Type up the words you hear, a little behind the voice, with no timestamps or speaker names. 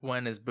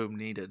When is boob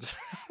needed?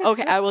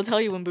 Okay, I will tell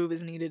you when boob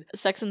is needed.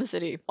 Sex in the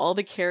City. All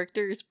the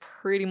characters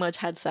pretty much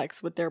had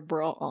sex with their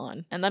bra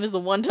on. And that is the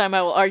one time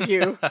I will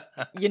argue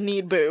you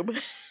need boob.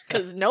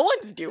 Because no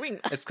one's doing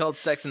that. It's called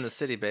Sex in the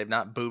City, babe,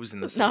 not boobs in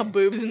the city. Not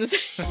boobs in the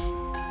city.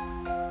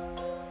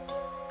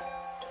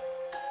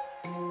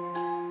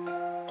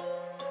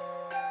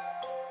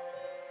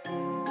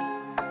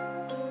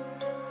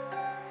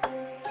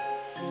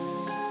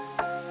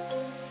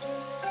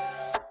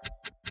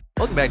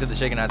 Welcome back to the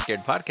Shaken Not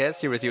Scared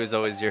podcast. Here with you as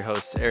always, your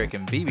hosts, Eric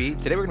and Bibi.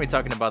 Today we're going to be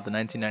talking about the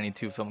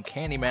 1992 film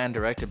Candyman,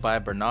 directed by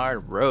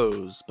Bernard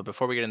Rose. But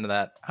before we get into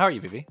that, how are you,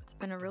 Bibi? It's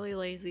been a really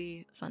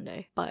lazy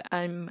Sunday, but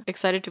I'm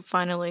excited to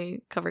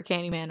finally cover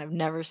Candyman. I've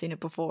never seen it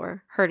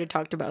before. Heard it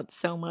talked about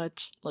so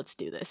much. Let's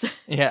do this.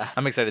 Yeah,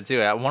 I'm excited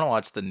too. I want to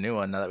watch the new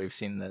one now that we've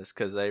seen this,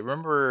 because I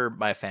remember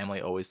my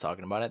family always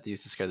talking about it. They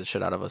used to scare the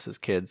shit out of us as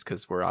kids,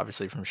 because we're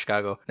obviously from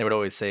Chicago. They would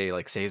always say,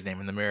 like, say his name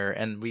in the mirror.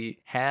 And we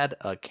had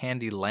a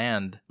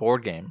Candyland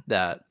board game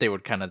that they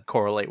would kind of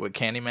correlate with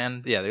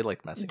Candyman. Yeah, they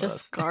liked messing with us.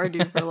 Just scarred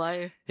you for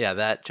life. Yeah,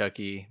 that,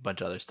 Chucky,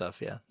 bunch of other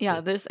stuff, yeah.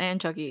 Yeah, this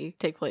and Chucky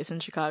take place in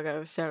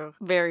Chicago, so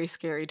very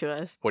scary to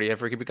us. What do you have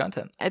for creepy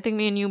content? I think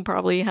me and you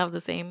probably have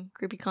the same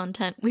creepy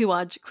content. We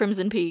watched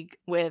Crimson Peak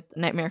with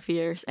Nightmare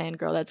Fears and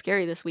Girl That's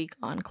Scary this week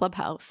on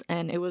Clubhouse,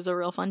 and it was a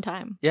real fun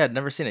time. Yeah, I'd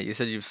never seen it. You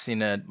said you've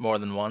seen it more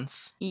than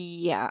once?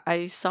 Yeah,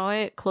 I saw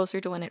it closer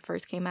to when it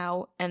first came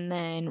out, and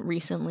then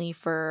recently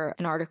for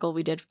an article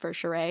we did for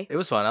Sheree. It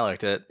was fun. I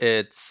liked it.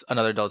 It's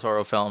another Del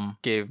Toro film.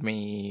 Gave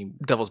me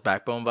Devil's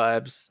Backbone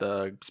vibes.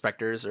 The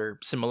specters are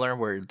similar,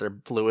 where their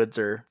fluids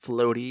are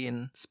floaty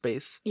in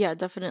space. Yeah,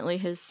 definitely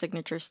his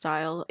signature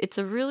style. It's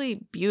a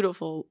really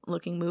beautiful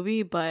looking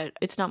movie, but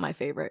it's not my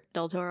favorite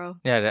Del Toro.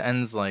 Yeah, it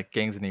ends like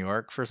Gangs of New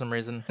York for some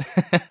reason.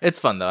 It's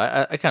fun though.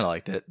 I kind of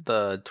liked it.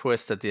 The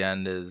twist at the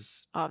end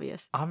is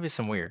obvious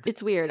and weird.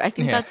 It's weird. I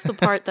think that's the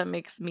part that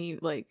makes me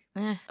like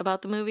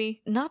about the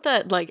movie. Not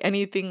that like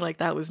anything like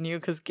that was new,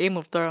 because Game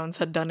of Thrones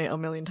had done it a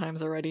million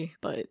times already,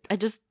 but I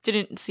just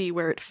didn't see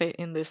where it fit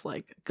in this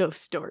like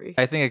ghost story.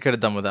 I think it could have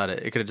done without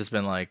it. It could have just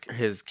been like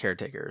his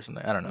caretaker or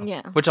something. I don't know.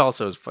 Yeah. Which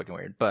also is fucking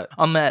weird. But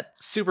on that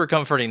super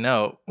comforting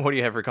note, what do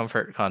you have for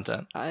comfort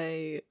content?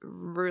 I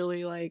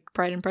really like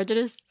Pride and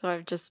Prejudice, so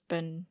I've just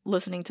been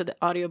listening to the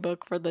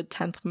audiobook for the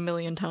 10th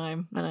million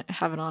time, and I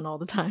have it on all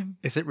the time.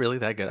 Is it really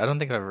that good? I don't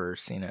think I've ever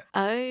seen it.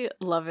 I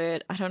love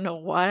it. I don't know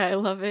why I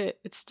love it.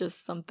 It's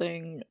just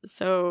something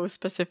so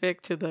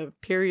specific to the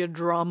period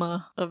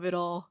drama of it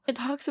all. It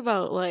talks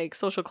about like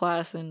social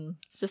class, and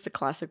it's just a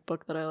classic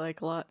book that I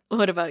like a lot.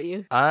 What about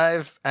you?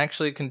 I've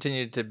actually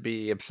continued to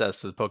be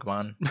obsessed with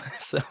Pokemon.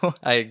 So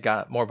I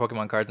got more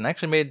Pokemon cards and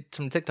actually made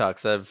some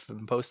TikToks. I've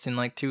been posting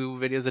like 2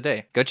 videos a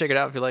day. Go check it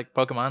out if you like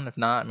Pokemon. If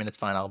not, I mean, it's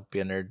fine. I'll be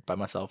a nerd by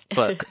myself.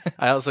 But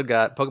I also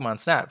got Pokemon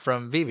Snap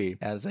from Vivi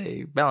as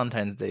a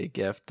Valentine's Day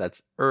gift.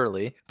 That's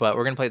early, but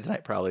we're going to play it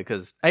tonight probably,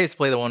 because I used to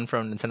play the one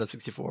from Nintendo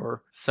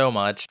 64 so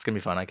much. It's going to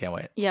be fun. I can't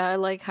wait. Yeah, I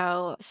like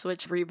how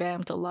Switch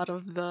revamped a lot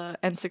of the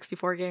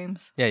N64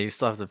 games. Yeah, you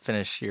still have to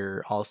finish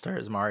your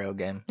All-Stars Mario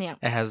game. Yeah.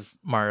 It has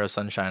Mario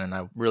Sunshine, and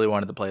I really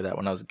wanted to play that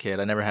when I was a kid.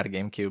 I never had a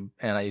GameCube,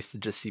 and I used to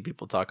just see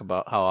people talk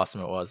about how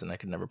awesome it was, and I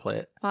could never play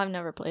it. Well, I've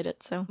never played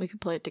it, so we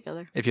could play it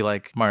together. If you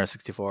like Mario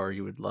 64,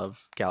 you would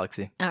love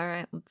Galaxy. All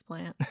right, let's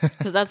play it.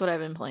 Because that's what I've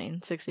been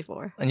playing,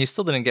 64. And you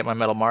still didn't get my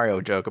Metal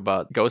Mario joke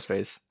about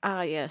Ghostface.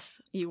 Ah,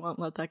 yes. You won't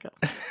let that go.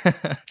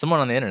 Someone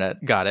on the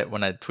internet got it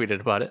when I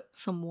tweeted about it.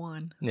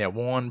 Someone. Yeah,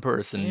 one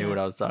person knew what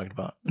I was talking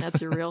about.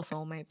 That's your real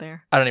soulmate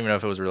there. I don't even know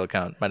if it was a real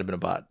account. Might have been a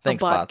bot.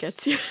 Thanks, a bot bots.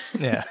 Gets you.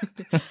 Yeah.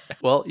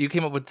 Well, you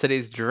came up with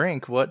today's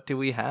drink. What do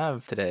we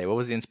have today? What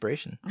was the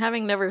inspiration?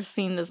 Having never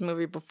seen this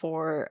movie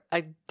before,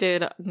 I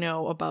did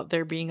know about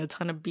there being a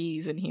ton of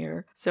bees in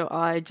here. So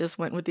I just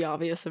went with the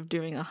obvious of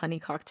doing a honey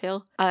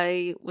cocktail.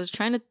 I was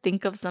trying to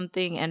think of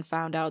something and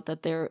found out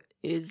that there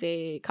is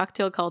a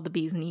cocktail called the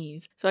Bee's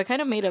Knees. So I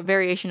kind of made a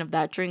variation of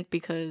that drink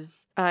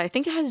because I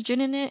think it has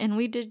gin in it, and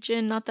we did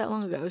gin not that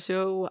long ago,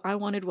 so I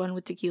wanted one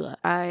with tequila.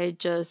 I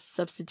just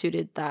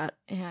substituted that,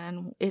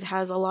 and it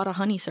has a lot of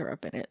honey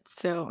syrup in it,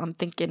 so I'm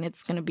thinking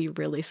it's going to be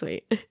really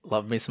sweet.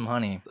 Love me some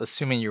honey.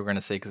 Assuming you were going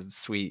to say because it's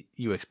sweet,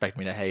 you expect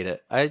me to hate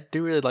it. I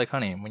do really like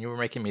honey. When you were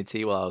making me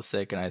tea while I was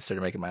sick and I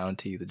started making my own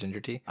tea, the ginger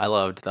tea, I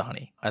loved the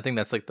honey. I think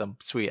that's like the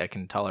sweet I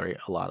can tolerate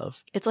a lot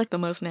of. It's like the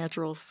most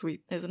natural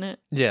sweet, isn't it?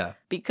 Yeah.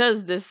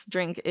 Because this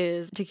drink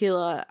is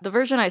tequila, the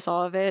version I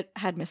saw of it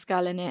had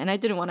mezcal in it, and I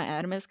didn't want to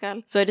add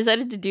mezcal. So I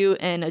decided to do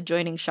an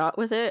adjoining shot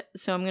with it.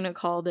 So I'm going to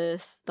call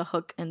this the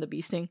hook and the bee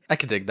sting. I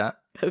could dig that.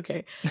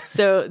 Okay.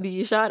 So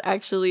the shot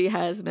actually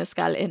has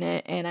mezcal in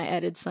it, and I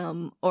added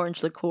some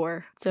orange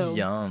liqueur. So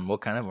Yum.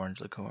 What kind of orange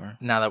liqueur?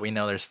 Now that we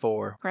know there's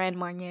 4. Grand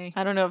Marnier.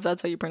 I don't know if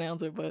that's how you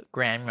pronounce it, but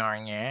Grand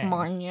Marnier.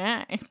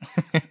 Marnier.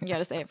 You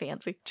gotta say it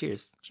fancy.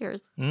 Cheers.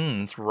 Cheers.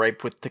 It's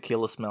ripe with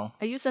tequila smell.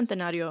 I use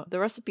Centenario. The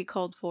recipe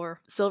called for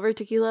silver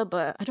tequila,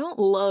 but I don't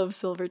love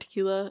silver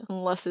tequila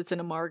unless it's in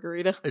a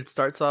margarita. It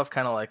starts off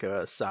kind of like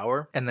a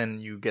sour, and then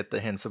you get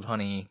the hints of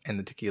honey and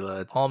the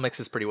tequila. It all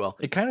mixes pretty well.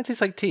 It kind of tastes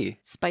like tea.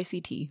 Spicy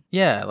tea.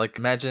 Yeah, like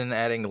imagine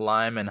adding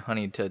lime and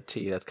honey to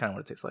tea. That's kind of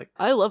what it tastes like.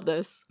 I love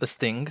this. The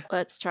Sting.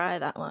 Let's try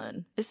that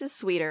one. This is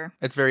sweeter.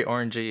 It's very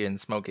orangey and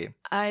smoky.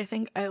 I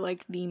think I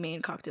like the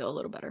main cocktail a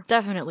little better.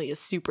 Definitely a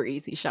super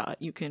easy shot.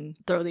 You can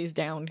throw these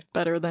down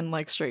better than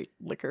like straight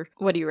liquor.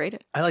 What do you rate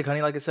it? I like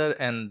honey, like I said,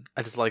 and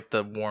I just like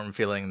the warm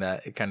feeling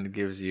that it kind of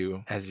gives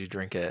you as you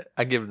drink it.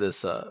 I give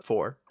this a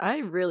 4. I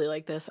really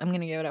like this. I'm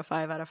gonna give it a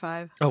 5 out of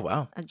 5. Oh,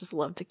 wow. I just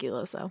love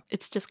tequila, so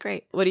it's just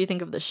great. What do you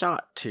think of the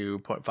shot?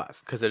 2.5,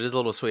 because it is a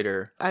little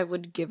sweeter. I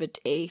would give it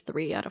a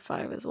 3 out of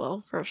 5 as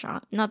well for a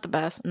shot. Not the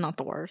best, not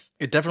the worst.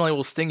 It definitely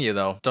will sting you,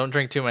 though. Don't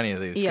drink too many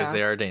of these, because Yeah.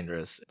 they are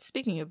dangerous.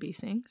 Speaking of bee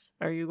stings,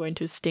 are you going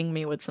to sting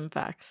me with some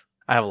facts?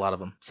 I have a lot of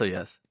them, so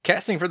yes.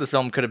 Casting for this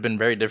film could have been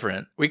very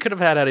different. We could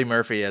have had Eddie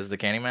Murphy as the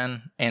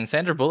Candyman, and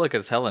Sandra Bullock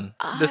as Helen.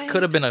 This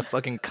could have been a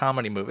fucking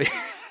comedy movie.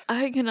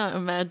 I cannot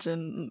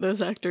imagine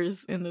those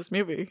actors in this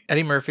movie.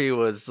 Eddie Murphy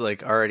was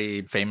like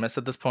already famous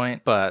at this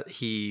point, but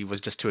he was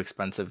just too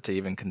expensive to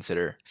even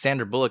consider.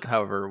 Sandra Bullock,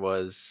 however,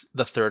 was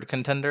the third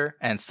contender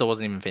and still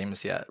wasn't even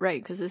famous yet.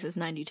 Right, because this is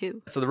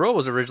 92. So the role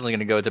was originally going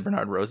to go to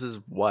Bernard Rose's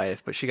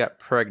wife, but she got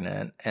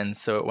pregnant, and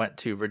so it went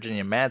to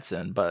Virginia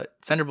Madsen, but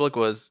Sandra Bullock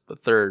was the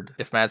third.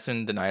 If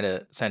Madsen denied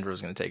it, Sandra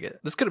was going to take it.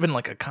 This could have been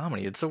like a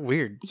comedy. It's so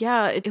weird.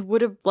 Yeah, it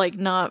would have like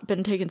not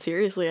been taken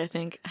seriously, I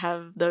think,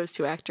 have those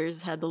two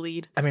actors had the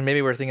lead. I mean,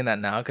 maybe we're thinking that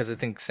now because I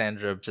think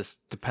Sandra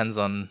just depends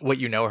on what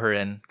you know her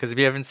in. Because if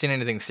you haven't seen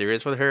anything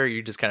serious with her,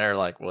 you just kind of are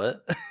like,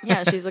 what?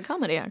 Yeah, she's a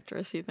comedy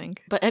actress, you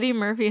think. But Eddie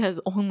Murphy has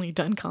only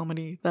done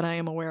comedy that I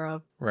am aware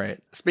of. Right.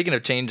 Speaking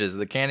of changes,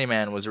 the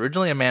Candyman was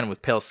originally a man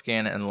with pale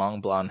skin and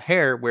long blonde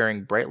hair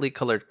wearing brightly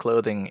colored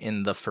clothing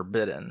in The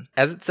Forbidden.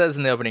 As it says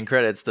in the opening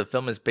credits, the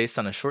film is based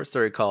on a short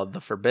story called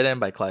The Forbidden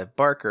by Clive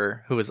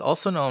Barker, who is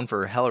also known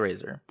for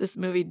Hellraiser. This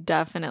movie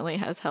definitely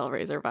has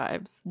Hellraiser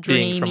vibes.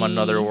 Being from Dreamy,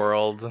 another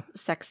world.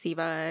 Sexy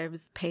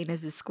vibes. Pain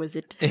is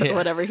exquisite. Yeah.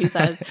 Whatever he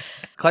says.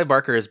 Clive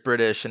Barker is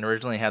British and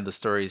originally had the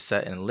story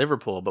set in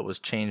Liverpool, but was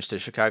changed to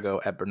Chicago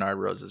at Bernard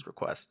Rose's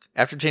request.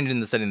 After changing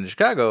the setting to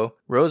Chicago,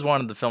 Rose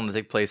wanted the film to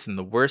take place in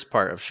the worst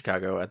part of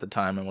Chicago at the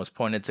time and was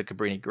pointed to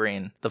Cabrini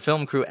Green. The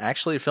film crew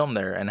actually filmed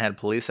there and had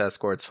police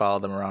escorts follow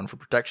them around for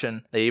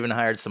protection. They even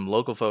hired some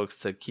local folks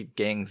to keep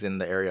gangs in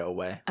the area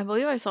away. I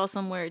believe I saw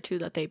somewhere too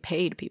that they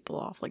paid people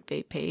off. Like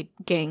they paid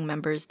gang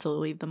members to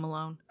leave them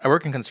alone. I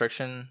work in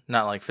construction,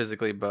 not like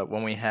physically, but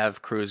when we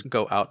have crews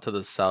go out to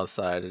the south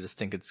side, I just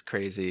think it's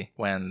crazy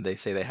when they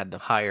say they had to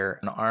hire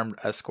an armed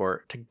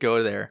escort to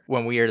go there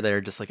when we are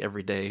there just like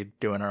every day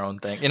doing our own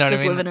thing. You know what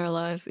Just I mean? living our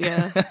lives.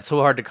 Yeah. It's so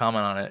hard to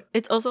comment on it.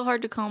 It's also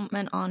hard to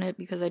comment on it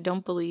because I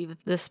don't believe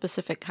this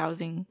specific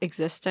housing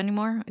exists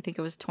anymore. I think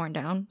it was torn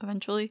down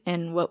eventually.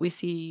 And what we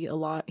see a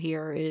lot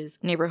here is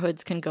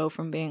neighborhoods can go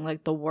from being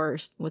like the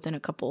worst within a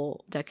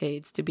couple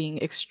decades to being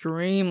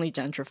extremely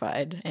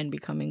gentrified and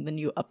becoming the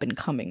new up and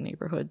coming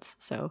neighborhoods.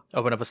 So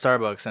Open up a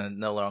Starbucks and it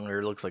no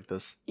longer looks like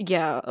this.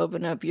 yeah,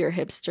 open up your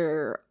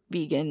hipster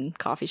vegan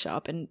coffee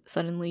shop and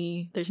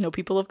suddenly there's no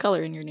people of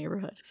color in your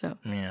neighborhood. So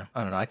Yeah,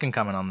 I don't know. I can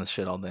comment on this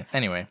shit all day.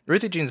 Anyway,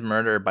 Ruthie Jean's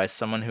murder by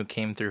someone who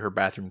came through her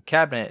bathroom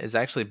cabinet is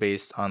actually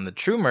based on the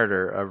true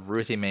murder of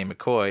Ruthie Mae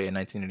McCoy in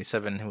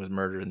 1987, who was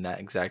murdered in that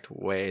exact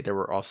way. There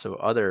were also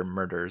other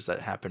murders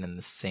that happened in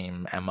the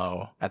same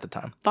MO at the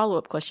time.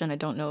 follow-up question, I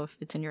don't know if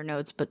it's in your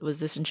notes, but was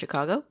this in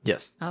Chicago?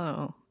 Yes.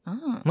 Oh,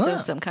 so Wow.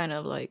 some kind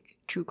of like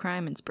true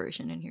crime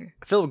inspiration in here.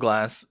 Philip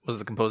Glass was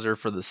the composer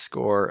for the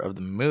score of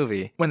the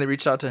movie. When they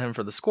reached out to him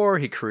for the score,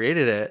 he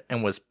created it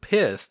and was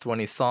pissed when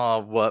he saw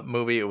what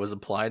movie it was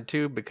applied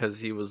to because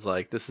he was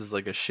like, this is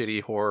like a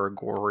shitty horror,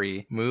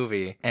 gory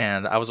movie.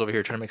 And I was over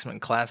here trying to make something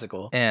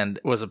classical and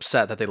was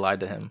upset that they lied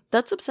to him.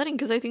 That's upsetting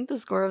because I think the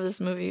score of this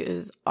movie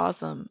is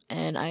awesome.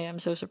 And I am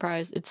so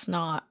surprised it's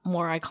not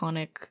more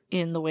iconic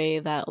in the way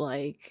that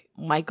like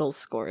Michael's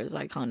score is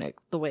iconic,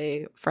 the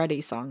way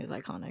Freddy's song is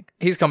iconic.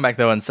 He's come back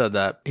though and said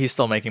that he's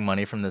still making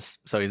money from this,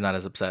 so he's not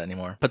as upset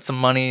anymore. Put some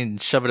money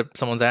and shove it up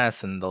someone's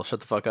ass and they'll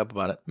shut the fuck up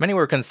about it. Many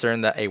were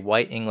concerned that a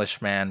white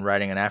Englishman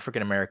writing an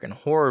African-American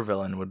horror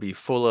villain would be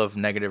full of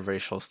negative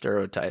racial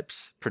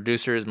stereotypes.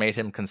 Producers made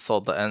him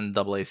consult the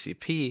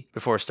NAACP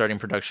before starting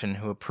production,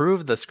 who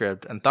approved the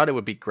script and thought it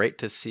would be great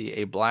to see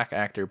a black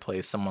actor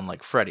play someone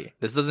like Freddy.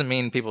 This doesn't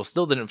mean people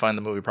still didn't find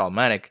the movie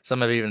problematic.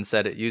 Some have even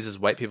said it uses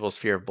white people's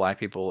fear of black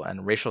people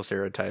and racial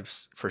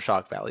stereotypes for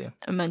shock value.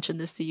 I mentioned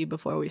this to you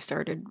before we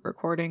started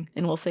recording,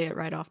 and we'll say it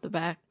right off the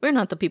bat. We're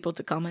not the people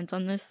to comment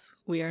on this.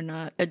 We are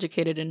not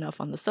educated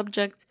enough on the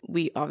subject.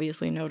 We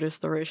obviously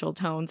noticed the racial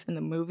tones in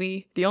the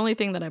movie. The only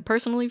thing that I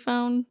personally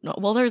found,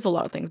 well, there's a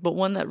lot of things, but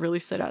one that really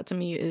stood out to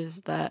me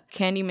is that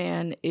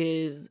Candyman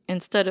is,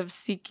 instead of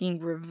seeking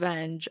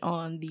revenge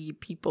on the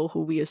people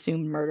who we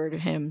assumed murdered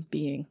him,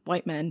 being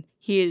white men,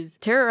 he is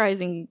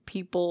terrorizing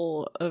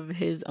people of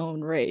his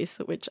own race,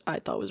 which I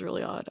thought was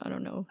really odd. I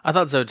don't know. I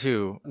thought so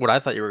too. What I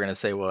thought you were going to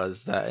say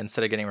was that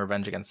instead of getting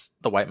revenge against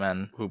the white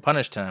men who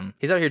punished him,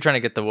 he's out here trying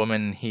to get the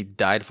woman he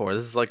died for.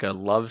 This is like a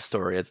love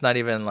story. It's not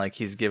even like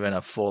he's given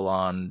a full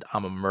on,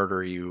 I'm gonna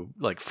murder you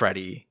like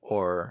Freddy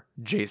or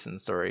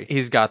Jason's story.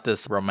 He's got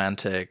this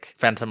romantic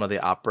Phantom of the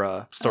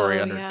Opera story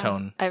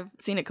undertone. Yeah. I've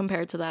seen it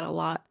compared to that a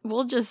lot.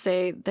 We'll just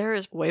say there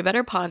is way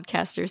better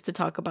podcasters to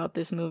talk about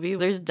this movie.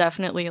 There's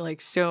definitely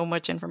like so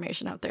much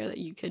information out there that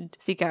you could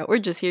seek out. We're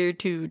just here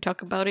to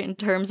talk about it in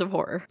terms of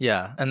horror.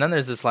 Yeah, and then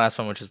there's this last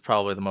one, which is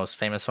probably the most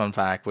famous fun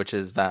fact, which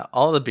is that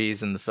all the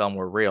bees in the film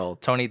were real.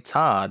 Tony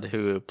Todd,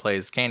 who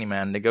plays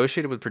Candyman,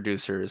 negotiated with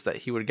producers that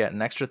he would get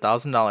an extra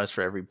 $1,000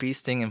 for every bee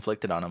sting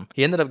inflicted on him.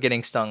 He ended up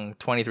getting stung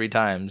 23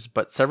 times,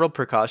 but several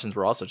precautions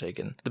were also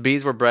taken. The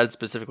bees were bred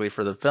specifically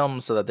for the film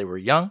so that they were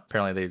young.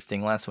 Apparently they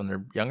sting less when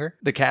they're younger.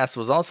 The cast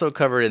was also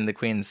covered in the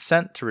Queen's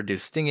scent to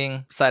reduce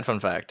stinging. Side fun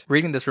fact,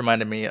 reading this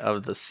reminded me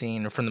of the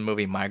scene from the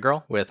movie My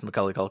Girl with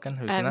Macaulay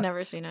Culkin. I've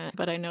never seen it,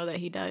 but I know that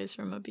he dies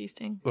from a bee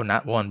sting. Oh,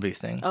 not one bee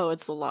sting. Oh,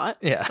 it's a lot?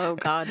 Yeah. Oh,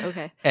 God.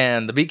 Okay.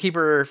 And the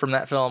beekeeper from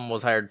that film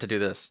was hired to do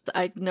this.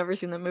 I've never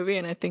seen that movie,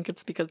 and I think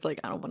it's because, like,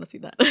 I don't want to see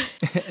that.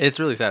 It's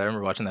really sad. I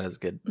remember watching that as a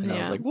kid. And I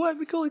was like, what?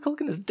 Macaulay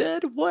Culkin is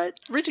dead? What?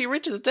 Richie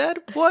Rich is dead?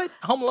 What?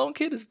 Home Alone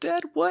kid is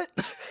dead? What?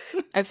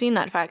 I've seen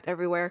that fact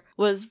everywhere.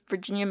 Was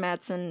Virginia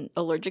Madsen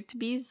allergic to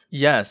bees?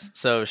 Yes.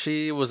 So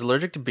she was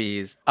allergic to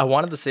bees. I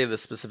wanted to save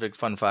this specific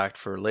fun fact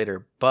for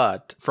later,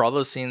 but for all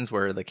those scenes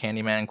where the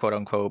Candyman, quote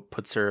unquote,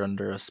 puts her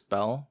under a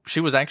spell, she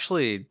was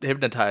actually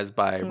hypnotized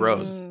by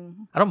Rose.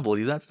 I don't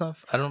believe that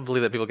stuff. I don't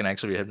believe that people can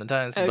actually be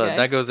hypnotized, but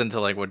that goes into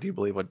like, what do you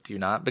believe, what do you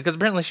not? Because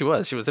apparently she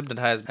was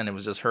hypnotized, and it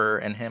was just her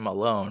and him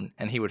alone,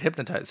 and he would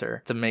hypnotize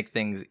her to make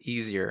things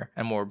easier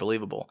and more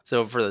believable.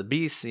 So for the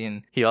bee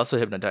scene, he also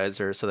hypnotized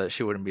her so that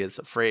she wouldn't be as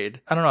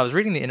afraid. I don't know. I was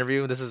reading the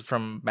interview. This is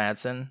from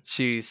Madsen.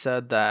 She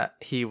said that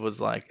he was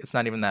like, it's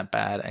not even that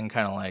bad, and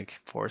kind of like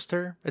forced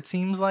her, it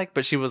seems like.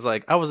 But she was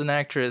like, I was an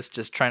actress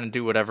just trying to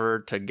do whatever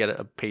to get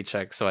a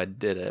paycheck, so I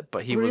did it.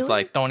 But he was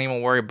like, don't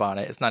even worry about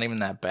it. It's not even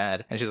that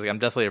bad. And she's like, I'm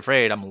deathly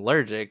afraid. I'm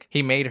allergic.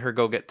 He made her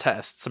go get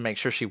tests to make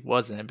sure she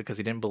wasn't because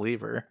he didn't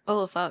believe her.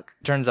 Oh, fuck.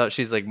 Turns out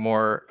she's like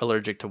more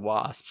allergic to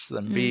wasps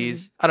than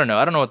bees. I don't know.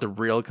 I don't know what the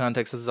real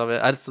context is of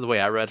it. That's the way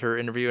I read her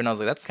interview, and I was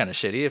like, that's kind of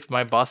shitty. If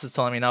my boss is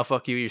telling me, no,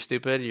 fuck you, you're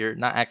stupid, you're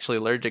not actually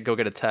allergic, go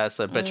get a test.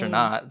 I bet you're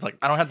not. It's like,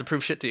 I don't have to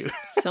prove shit to you.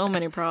 So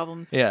many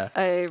problems. Yeah.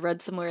 I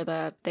read somewhere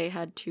that they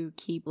had to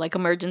keep like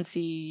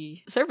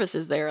emergency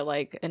services there,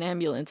 like an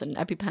ambulance and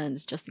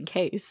EpiPens just in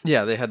case.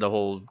 Yeah, they had the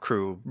whole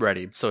crew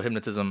ready. So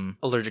hypnotism,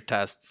 allergic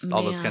tests,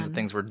 all those kinds of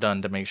things were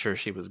done to make sure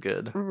she was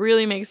good.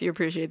 Really makes you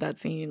appreciate that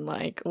scene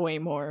like way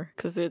more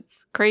because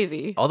it's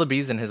crazy. All the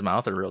bees in his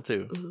mouth are real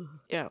too.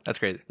 Yeah. That's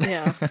crazy.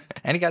 Yeah.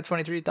 And he got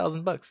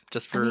 $23,000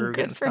 just for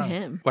getting stung. Good for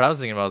him. What I was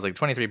thinking about was like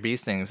 23 bee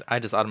stings. I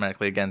just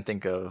automatically again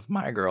think of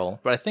My Girl,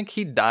 but I think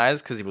he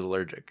dies because he was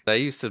allergic. I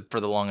used to, for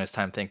the longest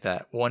time, think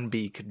that one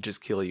bee could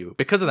just kill you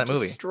because of that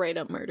movie. Straight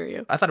up murder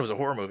you. I thought it was a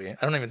horror movie. I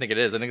don't even think it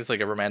is. I think it's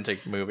like a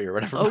romantic movie or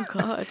whatever. Oh,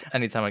 God.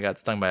 Anytime I got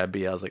stung by a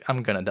bee, I was like,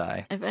 I'm gonna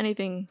die. If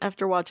anything,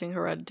 after watching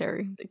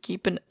Hereditary,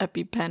 keep an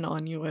EpiPen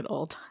on you at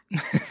all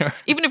times.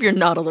 Even if you're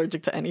not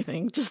allergic to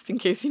anything, just in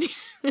case you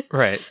need.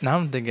 Right. Now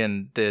I'm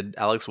thinking, did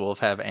Alex Wolff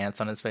have ants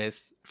on his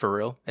face? For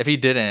real? If he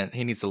didn't,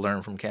 he needs to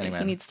learn from Candyman.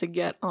 He needs to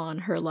get on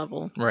her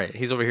level. Right.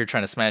 He's over here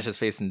trying to smash his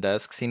face in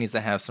desks. He needs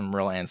to have some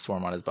real ant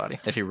swarm on his body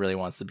if he really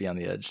wants to be on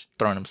the edge.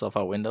 Throwing himself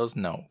out windows?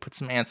 No. Put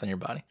some ants on your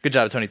body. Good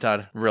job, Tony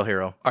Todd. Real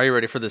hero. Are you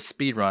ready for this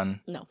speed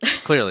run? No.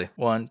 Clearly.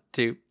 1,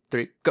 2,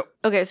 3, go.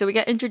 Okay, so we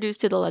get introduced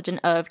to the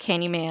legend of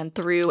Candyman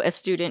through a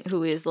student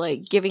who is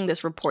like giving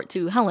this report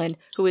to Helen,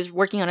 who is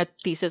working on a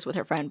thesis with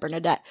her friend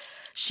Bernadette.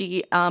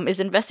 She is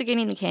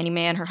investigating the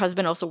Candyman. Her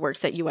husband also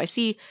works at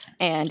UIC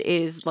and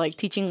is like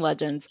teaching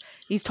legends.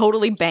 He's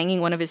totally banging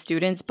one of his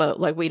students, but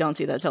like we don't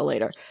see that till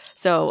later.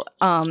 So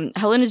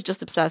Helen is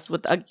just obsessed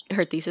with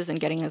her thesis and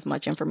getting as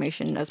much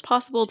information as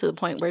possible to the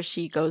point where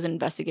she goes and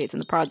investigates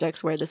in the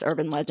projects where this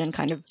urban legend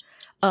kind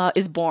of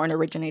is born,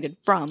 originated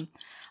from.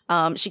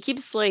 She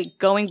keeps like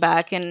going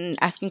back and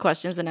asking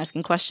questions, and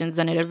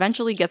it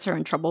eventually gets her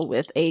in trouble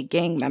with a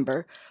gang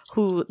member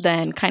who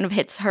then kind of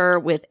hits her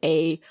with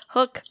a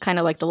hook, kind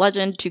of like the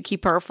legend, to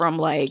keep her from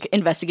like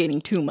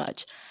investigating too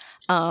much.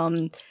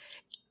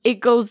 It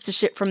goes to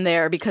shit from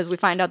there because we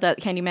find out that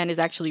Candyman is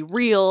actually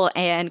real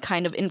and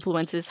kind of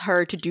influences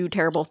her to do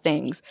terrible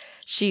things.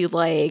 She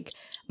like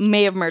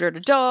may have murdered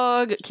a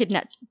dog,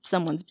 kidnapped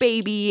someone's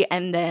baby,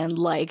 and then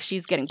like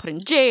she's getting put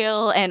in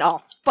jail, and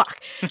oh fuck.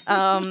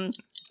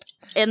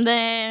 And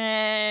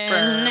then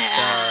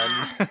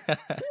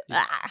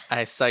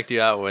I psyched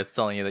you out with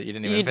telling you that you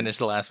didn't even finish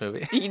the last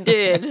movie. You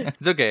did.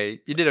 It's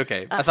okay. You did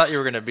okay. I thought you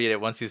were gonna beat it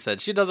once you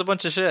said she does a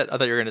bunch of shit. I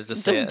thought you were gonna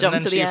just say it. Jump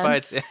and then to she the end.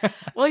 fights.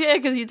 Well, yeah,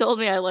 because you told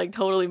me I like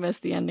totally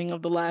missed the ending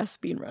of the last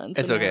speed run.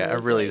 So it's okay. I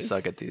really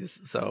suck at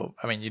these. So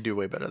I mean, you do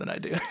way better than I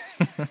do.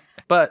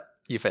 But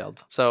You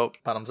failed. So,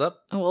 bottoms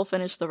up. And we'll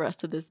finish the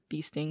rest of this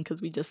bee sting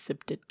because we just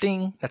sipped it.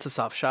 Ding. That's a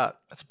soft shot.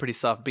 That's a pretty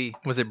soft bee.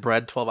 Was it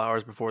bred 12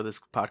 hours before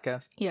this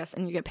podcast? Yes,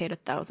 and you get paid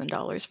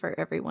 $1,000 for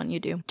every one you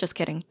do. Just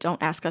kidding.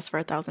 Don't ask us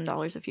for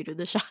 $1,000 if you do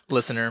the shot.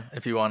 Listener,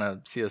 if you want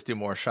to see us do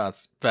more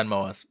shots,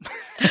 Venmo us.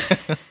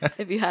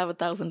 If you have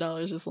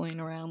 $1,000 just laying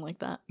around like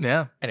that.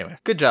 Yeah. Anyway,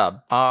 good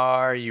job.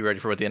 Are you ready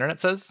for what the internet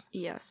says?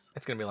 Yes.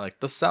 It's going to be like,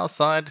 the South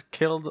Side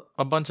killed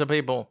a bunch of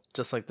people,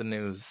 just like the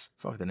news.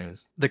 Fuck the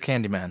news. The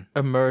Candyman,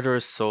 a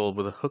murderous soul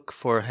with a hook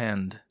for a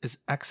hand, is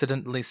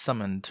accidentally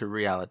summoned to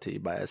reality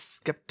by a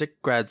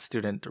skeptic grad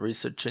student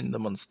researching the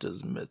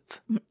monsters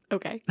myth.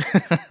 Okay.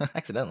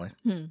 Accidentally.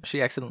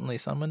 She accidentally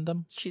summoned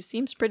him? She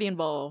seems pretty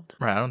involved.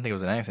 Right, I don't think it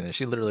was an accident.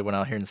 She literally went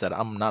out here and said,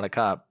 I'm not a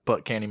cop,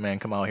 but Candyman,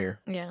 come out here.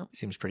 Yeah.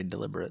 Seems pretty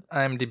deliberate.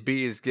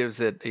 IMDb's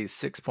gives it a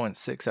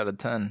 6.6 out of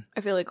 10.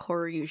 I feel like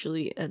horror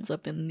usually ends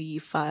up in the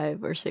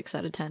 5 or 6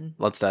 out of 10.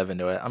 Let's dive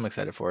into it. I'm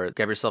excited for it.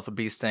 Grab yourself a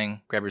bee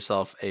sting, grab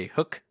yourself a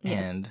hook,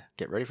 Yes. and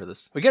get ready for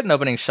this. We get an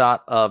opening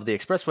shot of the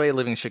expressway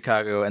leaving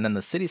Chicago and then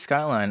the city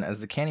skyline as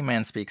the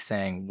Candyman speaks,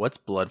 saying, "What's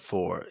blood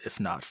for if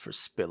not for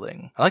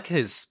spilling?" I like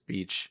his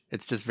speech.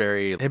 It's just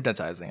very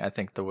hypnotizing. I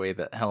think the way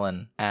that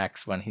Helen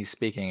acts when he's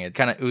speaking, it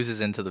kind of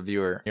oozes into the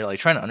viewer. You're like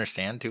trying to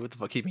understand too what the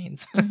fuck he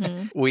means.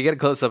 We get a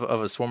close up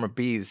of a swarm of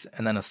bees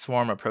and then a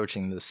swarm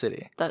approaching the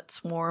city. That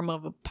swarm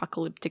of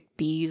apocalyptic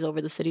bees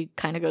over the city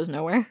kind of goes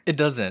nowhere. It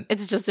doesn't.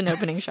 It's just an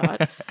opening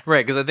shot.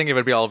 Right, because I think it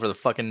would be all over the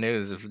fucking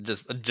news if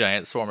just a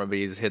giant swarm of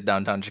bees hit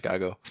downtown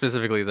Chicago,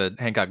 specifically the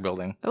Hancock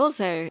building. I will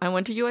say, I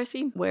went to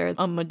UIC where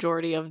a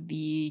majority of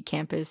the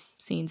campus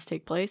scenes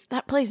take place.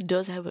 That place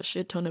does have a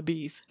shit ton of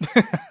bees.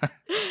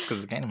 It's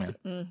because of the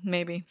Candyman.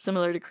 Maybe.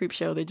 Similar to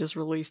Creepshow, they just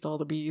released all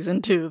the bees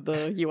into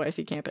the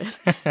UIC campus.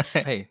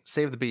 Hey,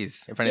 save the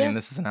bees. If anything, Yeah.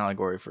 this is an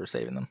allegory for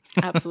saving them.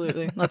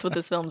 Absolutely. That's what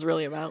this film's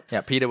really about.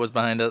 Yeah, PETA was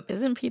behind it.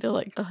 Isn't PETA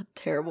like a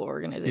terrible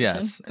organization?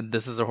 Yes,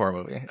 this is a horror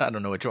movie. I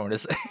don't know what you want me to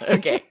say.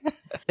 Okay.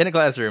 In a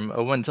classroom,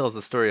 a woman tells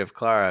the story of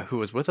Clara, who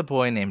was with a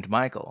boy named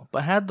Michael,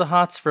 but had the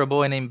hots for a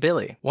boy named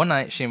Billy. One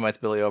night, she invites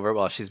Billy over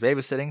while she's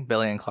babysitting.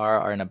 Billy and Clara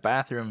are in a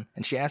bathroom,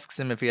 and she asks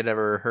him if he had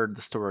ever heard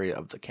the story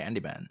of the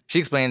Candyman. She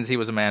explains he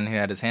was a man who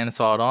had his hand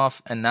sawed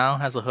off and now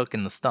has a hook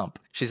in the stump.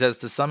 She says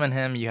to summon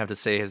him, you have to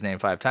say his name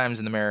 5 times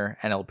in the mirror,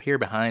 and he'll appear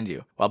behind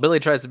you. While Billy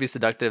tries to be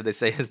seductive, they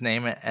say his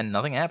name, and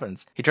nothing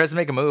happens. He tries to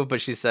make a move,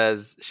 but she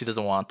says she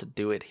doesn't want to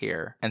do it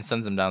here, and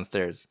sends him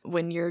downstairs.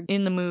 When you're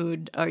in the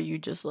mood, are you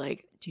just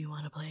like, do you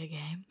want to play a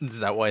game? Is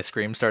that why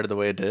Scream started the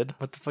way it did?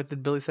 What the fuck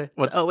did Billy say?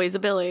 What? It's always a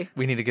Billy.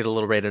 We need to get a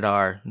little rated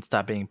R and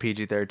stop being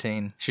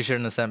PG-13. She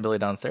shouldn't have sent Billy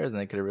downstairs,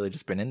 and they could have really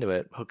just been into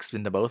it. Hooks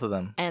into both of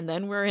them. And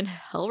then we're in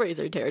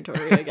Hellraiser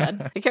territory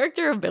again. The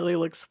character of Billy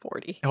looks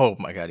 40. Oh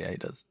my god, yeah, he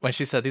does. When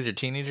she said these are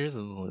teenagers,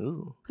 I was like,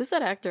 ooh. Who's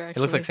that actor, He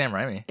actually? looks like Sam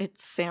Raimi.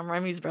 It's Sam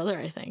Raimi's brother,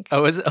 I think.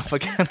 Oh, is it? Oh my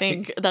god. I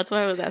think that's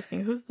why I was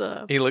asking, who's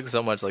the... He looks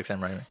so much like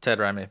Sam Raimi. Ted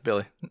Raimi,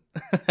 Billy.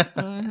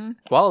 Mhm.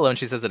 While alone,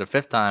 she says it a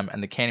 5th time,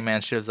 and the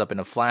Candyman shows up in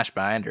a flash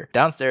behind her.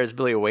 Downstairs,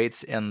 Billy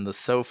awaits in the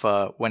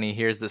sofa when he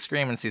hears the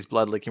scream and sees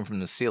blood leaking from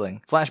the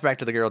ceiling. Flashback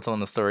to the girl telling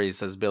the story. He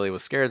says Billy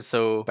was scared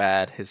so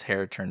bad his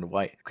hair turned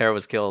white. Clara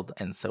was killed,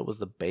 and so was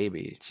the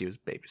baby she was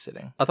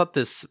babysitting. I thought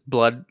this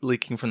blood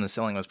leaking from the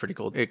ceiling was pretty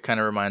cool. It kind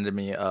of reminded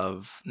me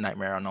of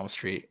Nightmare on Elm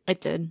Street.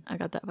 It did. I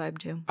got that vibe,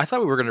 too. I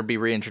thought we were going to be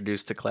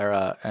reintroduced to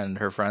Clara and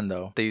her friend,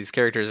 though. These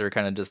characters are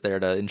kind of just there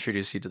to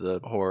introduce you to the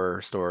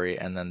horror story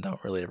and then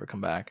don't really ever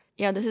come back.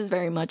 Yeah, this is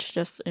very much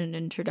just an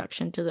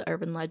introduction to the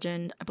urban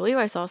legend. I believe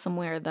I saw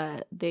somewhere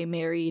that they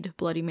married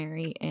Bloody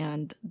Mary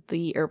and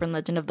the urban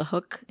legend of the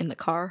Hook in the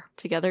car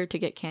together to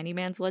get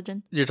Candyman's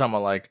legend. You're talking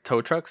about like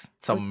tow trucks?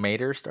 Some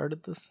mater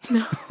started this?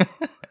 No.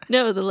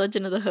 No, the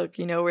legend of the Hook,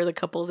 you know, where the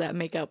couples at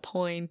Makeout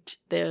Point,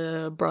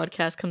 the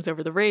broadcast comes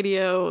over the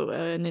radio,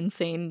 an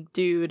insane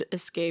dude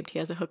escaped, he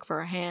has a hook for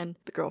a hand,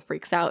 the girl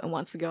freaks out and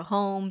wants to go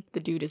home, the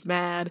dude is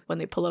mad, when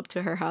they pull up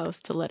to her house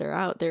to let her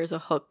out, there's a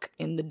hook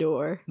in the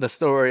door. The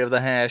story of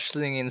the hash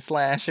slinging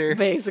slasher.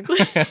 Basically.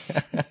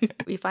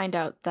 We find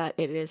out that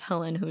it is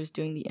Helen who is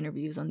doing the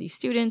interviews on these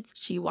students.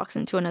 She walks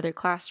into another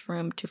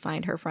classroom to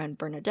find her friend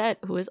Bernadette,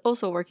 who is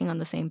also working on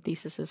the same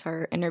thesis as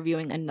her,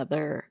 interviewing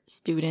another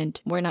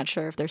student. We're not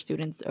sure if they're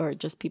students or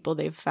just people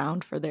they've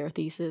found for their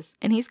thesis.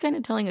 And he's kind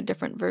of telling a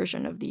different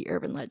version of the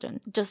urban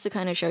legend, just to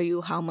kind of show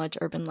you how much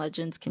urban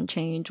legends can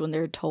change when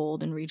they're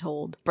told and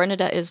retold.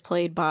 Bernadette is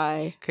played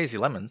by Casey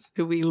Lemons.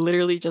 who we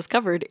literally just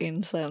covered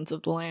in Silence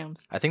of the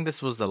Lambs. I think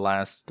this was the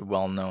last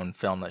well-known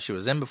film that she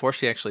was in before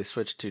she actually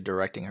switched to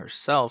directing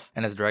herself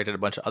and has directed a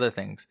bunch of other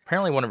things.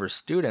 Apparently one of her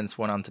students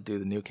went on to do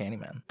the new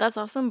Candyman. That's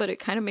awesome, but it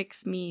kind of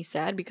makes me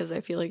sad because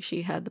I feel like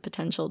she had the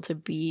potential to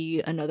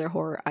be another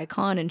horror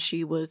icon and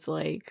she was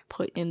like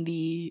put in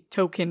the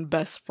token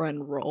best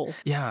friend role.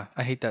 Yeah,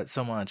 I hate that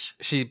so much.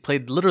 She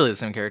played literally the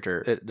same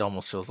character, it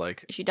almost feels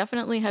like. She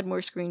definitely had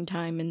more screen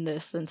time in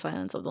this than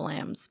Silence of the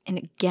Lambs. And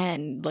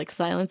again, like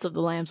Silence of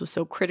the Lambs was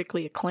so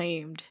critically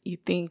acclaimed,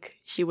 you'd think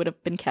she would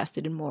have been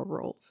casted in more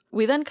roles.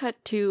 We then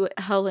cut to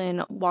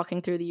Helen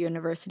walking through the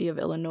University of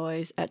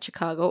Illinois at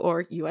Chicago,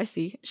 or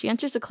UIC. She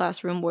enters a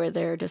classroom where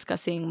they're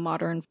discussing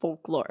modern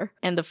folklore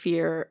and the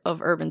fear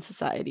of urban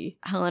society.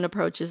 Helen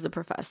approaches the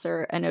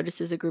professor and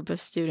notices a group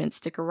of students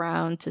stick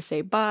around to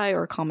say bye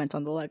or comment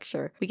on the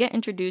lecture. We get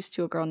introduced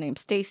to a girl named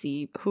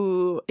Stacy,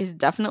 who is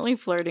definitely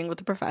flirting with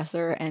the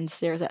professor and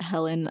stares at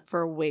Helen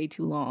for way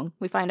too long.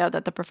 We find out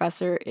that the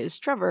professor is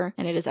Trevor,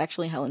 and it is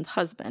actually Helen's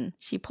husband.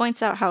 She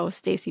points out how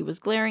Stacy was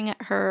glaring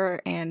at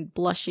her and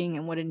blushing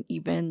and wouldn't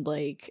even,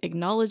 like,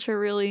 acknowledge her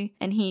really.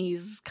 And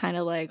he's kind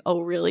of like,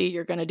 oh, really?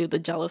 You're gonna do the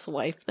jealous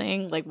wife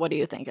thing? Like, what do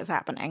you think is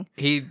happening?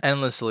 He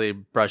endlessly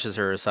brushes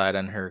her aside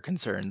on her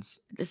concerns.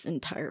 This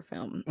entire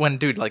film. When,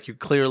 dude, like, you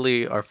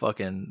clearly are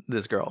fucking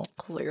this girl.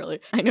 Clearly.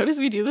 I notice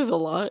we do this a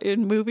lot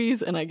in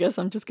movies, and I guess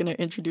I'm just gonna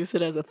introduce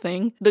it as a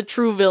thing. The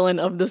true villain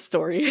of the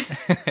story.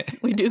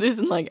 We do this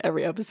in, like,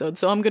 every episode,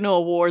 so I'm gonna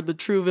award the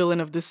true villain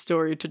of this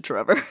story to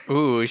Trevor.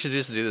 Ooh, we should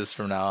just do this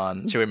from now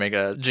on. Should we make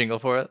a jingle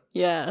for it?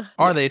 Yeah.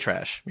 Are they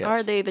trash? Yes.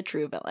 Are they the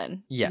true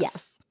villain?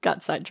 Yes.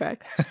 Got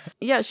sidetracked.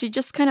 Yeah, she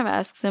just kind of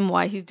asks him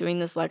why he's doing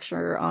this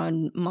lecture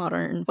on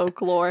modern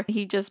folklore.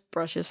 He just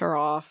brushes her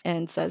off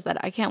and says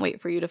that I can't wait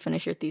for you to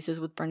finish your thesis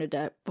with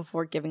Bernadette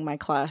before giving my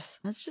class.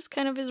 That's just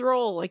kind of his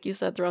role, like you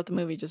said throughout the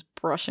movie, just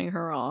brushing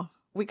her off.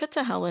 We cut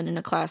to Helen in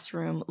a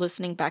classroom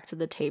listening back to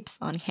the tapes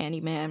on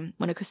Candyman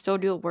when a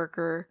custodial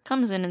worker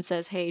comes in and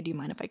says, hey, do you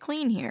mind if I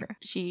clean here?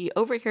 She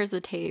overhears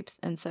the tapes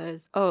and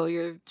says, oh,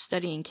 you're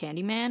studying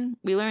Candyman?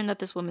 We learn that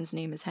this woman's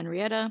name is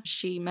Henrietta.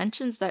 She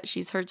mentions that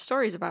she's heard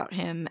stories about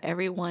him.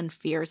 Everyone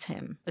fears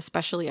him,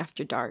 especially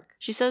after dark.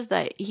 She says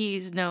that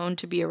he's known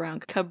to be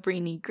around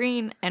Cabrini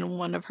Green and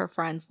one of her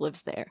friends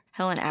lives there.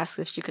 Helen asks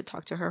if she could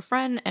talk to her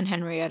friend, and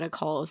Henrietta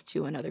calls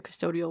to another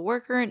custodial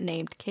worker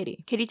named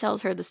Kitty. Kitty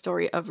tells her the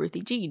story of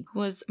Ruthie Jean, who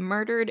was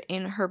murdered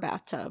in her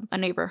bathtub. A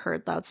neighbor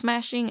heard loud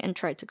smashing and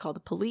tried to call the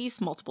police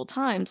multiple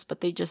times,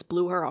 but they just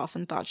blew her off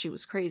and thought she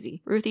was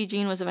crazy. Ruthie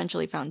Jean was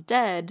eventually found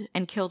dead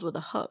and killed with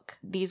a hook.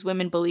 These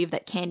women believe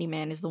that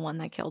Candyman is the one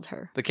that killed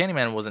her. The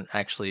Candyman wasn't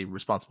actually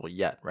responsible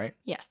yet, right?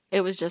 Yes. It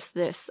was just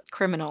this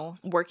criminal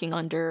working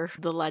under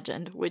the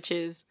legend, which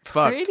is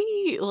Fucked.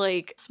 pretty,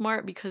 like,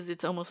 smart because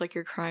it's almost like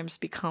your crimes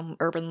become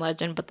urban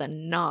legend, but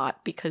then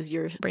not because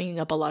you're bringing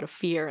up a lot of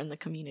fear in the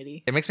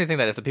community. It makes me think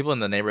that if the people in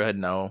the neighborhood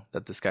know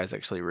that this guy's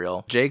actually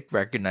real, Jake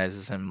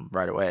recognizes him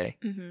right away.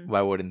 Mm-hmm.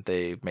 Why wouldn't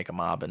they make a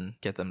mob and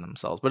get them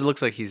themselves? But it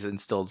looks like he's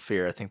instilled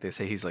fear. I think they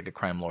say he's like a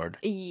crime lord.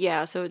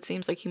 Yeah, so it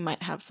seems like he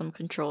might have some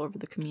control over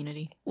the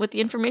community. With the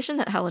information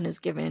that Helen is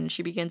given,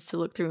 she begins to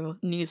look through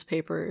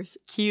newspapers.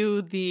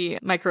 Cue the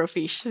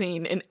microfiche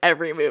scene in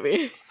every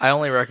movie. I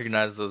only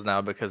recognize those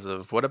now because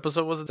of what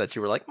episode was it that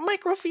you were like,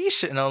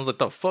 microfiche? And I was like,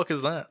 the fuck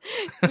is that?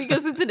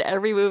 Because it's in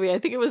every movie. I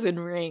think it was in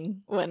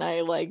Ring when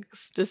I, like,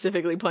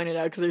 specifically pointed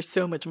out because there's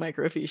so much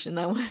microfiche in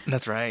that one.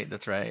 That's right.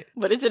 That's right.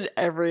 But it's in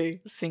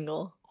every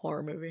single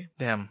horror movie.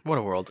 Damn, what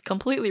a world.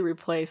 Completely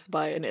replaced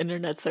by an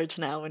internet search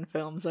now in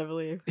films, I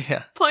believe.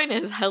 Yeah. Point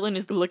is, Helen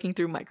is looking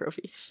through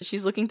microfiche.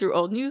 She's looking through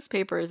old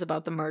newspapers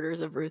about the murders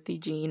of Ruthie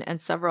Jean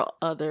and several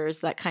others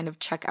that kind of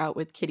check out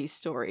with Kitty's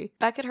story.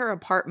 Back at her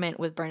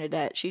apartment with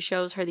Bernadette, she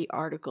shows her the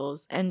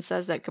articles and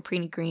says that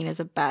Cabrini Green is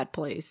a bad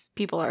place.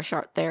 People are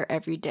shot there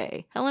every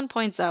day. Helen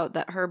points out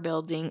that her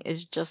building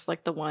is just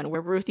like the one where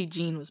Ruthie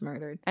Jean was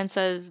murdered and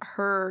says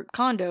her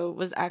condo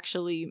was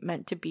actually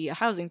meant to be a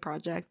housing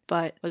project,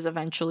 but was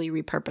eventually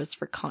repurposed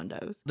for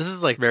condos. This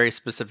is like very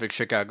specific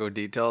Chicago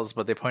details,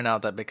 but they point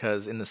out that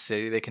because in the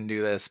city they can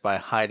do this by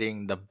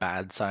hiding the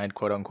bad side,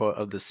 quote unquote,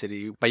 of the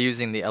city by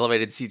using the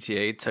elevated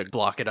CTA to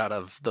block it out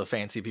of the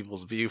fancy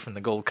people's view from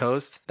the Gold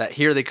Coast. That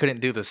here they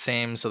couldn't do the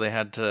same, so they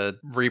had to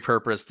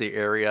repurpose the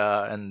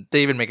area. And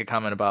they even make a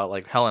comment about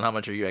like, Helen, how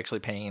much are you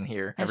actually paying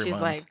here and every she's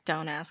month? like,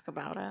 don't ask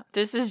about it.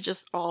 This is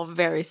just all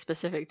very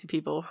specific to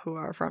people who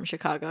are from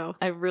Chicago.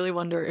 I really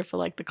wonder if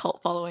like the cult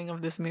following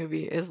of this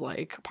movie is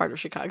like part of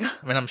Chicago.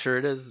 I mean, I'm sure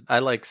it is. I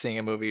like seeing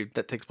a movie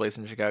that takes place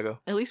in Chicago.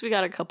 At least we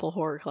got a couple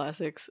horror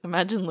classics.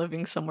 Imagine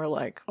living somewhere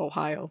like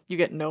Ohio. You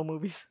get no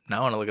movies. Now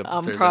I want to look up if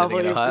I'm there's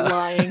probably anything in Ohio.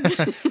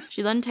 lying.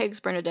 She then takes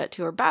Bernadette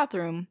to her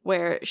bathroom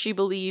where she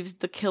believes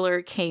the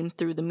killer came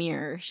through the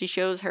mirror. She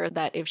shows her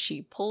that if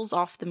she pulls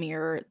off the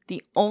mirror,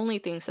 the only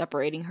thing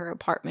separating her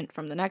apartment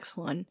from the next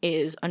one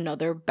is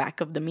another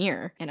back of the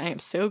mirror. And I am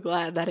so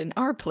glad that in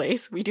our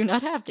place, we do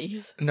not have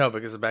these. No,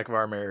 because the back of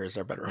our mirror is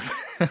our bedroom.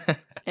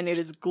 And it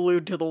is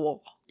glued to the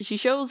wall. She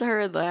shows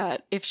her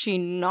that if she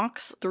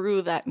knocks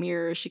through that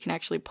mirror, she can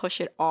actually push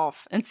it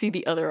off and see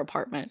the other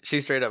apartment.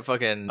 She straight up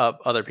fucking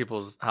up other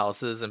people's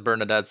houses, and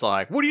Bernadette's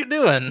like, "What are you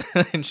doing?"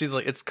 And she's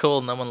like, "It's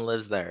cool, no one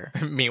lives there."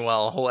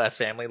 Meanwhile, a whole ass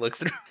family looks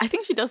through. I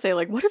think she does say,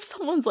 like, what if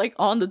someone's, like,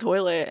 on the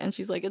toilet? And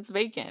she's like, it's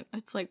vacant.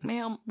 It's like,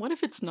 ma'am, what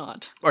if it's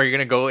not? Are you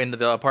gonna go into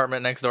the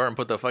apartment next door and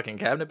put the fucking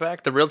cabinet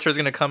back? The realtor's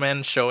gonna come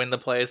in showing the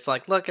place,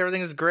 like, look,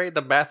 everything's great,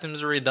 the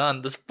bathrooms are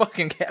redone, this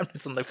fucking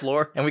cabinet's on the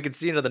floor, and we can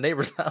see into the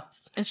neighbor's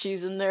house. And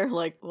she's in there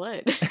like,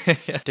 what?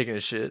 Yeah, taking a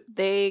shit.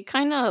 They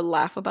kind of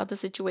laugh about the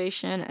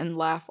situation and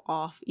laugh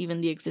off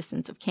even the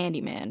existence of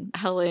Candyman.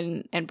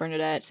 Helen and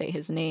Bernadette say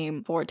his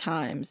name 4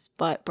 times,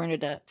 but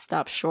Bernadette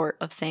stops short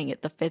of saying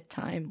it the 5th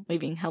time,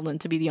 leaving Helen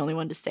to be the only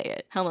one to say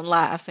it. Helen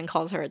laughs and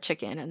calls her a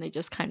chicken, and they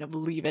just kind of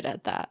leave it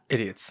at that.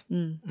 Idiots.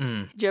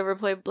 Did you ever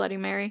play Bloody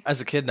Mary?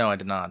 As a kid, no, I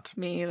did not.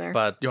 Me either.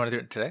 But you want to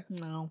do it today?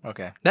 No.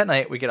 Okay. That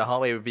night, we get a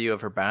hallway view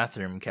of her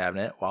bathroom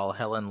cabinet while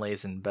Helen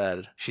lays in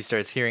bed. She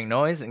starts hearing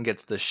noise and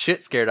gets the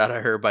shit scared out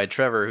of her by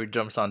Trevor, who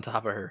jumps on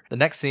top of her. The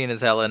next scene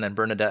is Helen and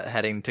Bernadette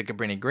heading to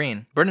Cabrini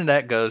Green.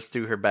 Bernadette goes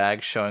through her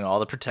bag, showing all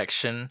the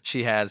protection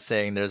she has,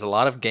 saying there's a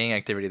lot of gang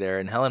activity there,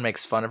 and Helen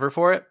makes fun of her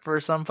for it for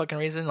some fucking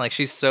reason. Like,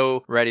 she's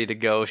so ready to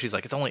go. She's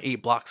like, it's only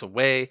 8 blocks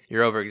away.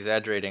 You're over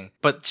exaggerating.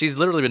 But she's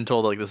literally been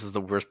told, like, this is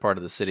the worst part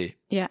of the city.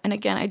 Yeah, and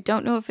again, I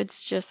don't know if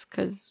it's just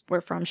because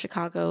we're from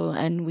Chicago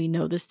and we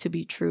know this to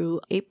be true.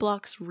 8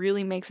 blocks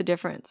really makes a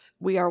difference.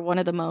 We are one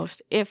of the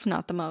most, if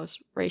not the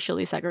most,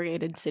 racially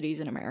segregated cities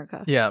in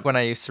America. Yeah, when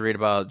I used to read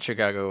about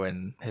Chicago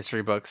in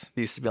history books,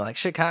 it used to be like,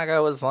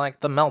 Chicago is like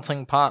the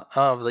melting pot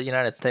of the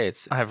United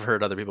States. I've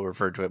heard other people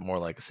refer to it more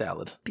like a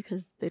salad.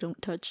 Because they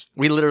don't touch.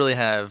 We literally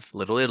have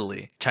Little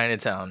Italy,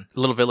 Chinatown,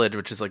 Little Village,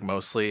 which is like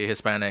mostly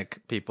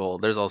Hispanic people.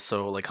 There's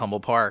also like Humble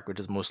Park, which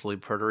is mostly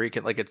Puerto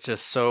Rican. Like, it's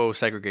just so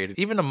segregated,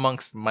 even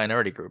amongst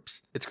minority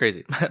groups. It's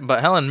crazy.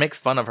 But Helen makes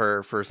fun of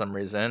her for some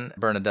reason.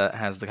 Bernadette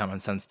has the common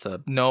sense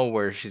to know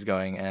where she's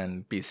going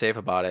and be safe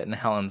about it. And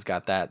Helen's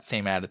got that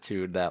same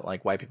attitude that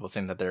like white people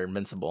think that they're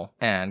invincible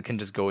and can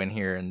just go in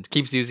here, and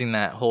keeps using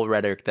that whole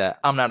rhetoric that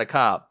I'm not a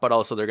cop, but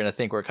also they're going to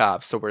think we're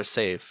cops, so we're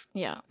safe.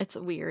 Yeah, it's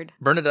weird.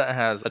 Bernadette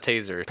has a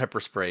taser, pepper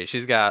spray.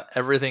 She's got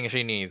everything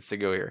she needs to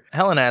go here.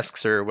 Helen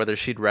asks her whether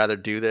she'd rather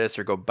do this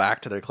or go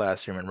back to their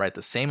classroom and write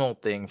the same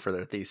old thing for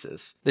their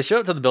thesis. They show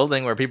up to the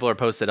building where people are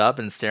posted up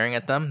and staring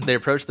at them. They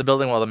approach the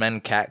building while the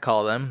men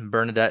catcall them.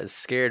 Bernadette is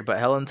scared, but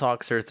Helen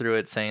talks her through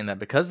it, saying that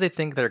because they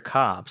think they're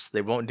cops,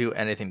 they won't do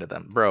anything to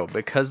them. Bro,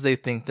 because they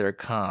think they're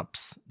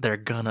cops, they're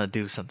gonna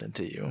do something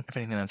to you. If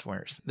anything, that's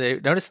worse. They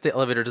notice the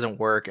elevator doesn't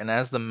work, and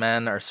as the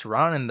men are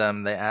surrounding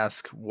them, they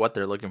ask what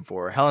they're looking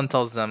for. Helen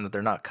tells them that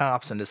they're not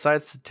cops and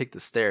decides to take the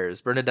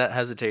stairs. Bernadette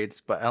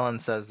hesitates, but Helen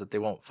says that they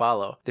won't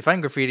follow. They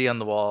find graffiti on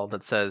the wall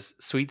that says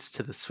 "Sweets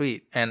to the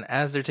Sweet," and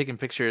as they're taking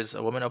pictures,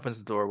 a woman opens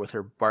the door with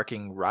her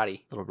barking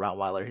Roddy, little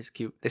Rottweiler. He's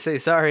cute. They say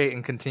sorry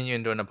and continue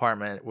into an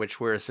apartment, which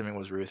we're assuming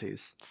was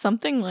Ruthie's.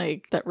 Something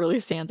like that really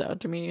stands out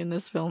to me in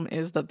this film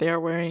is that they are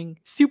wearing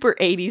super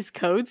 80s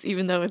coats,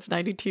 even though it's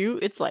 92.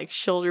 It's like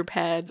shoulder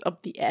pads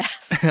up the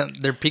ass.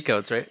 They're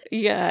peacoats, right?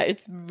 Yeah,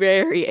 it's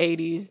very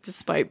 80s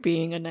despite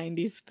being a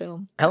 90s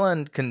film.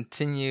 Helen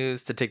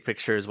continues to take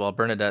pictures while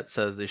Bernadette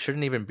says they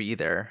shouldn't even be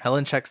there.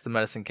 Helen checks the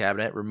medicine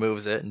cabinet,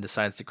 removes it, and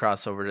decides to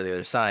cross over to the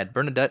other side.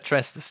 Bernadette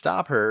tries to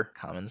stop her,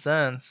 common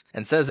sense,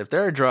 and says if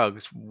there are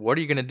drugs, what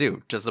are you going to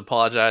do? Just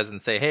apologize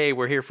and say, hey,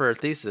 we're here for a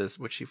thesis,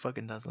 which she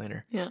fucking does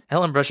later. Yeah.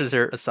 Helen brushes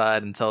her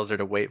aside and tells her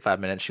to wait 5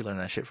 minutes. She learned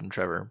that shit from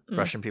Trevor,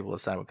 brushing people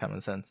aside with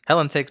common sense.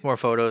 Helen takes more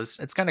photos.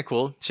 It's kind of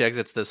cool. She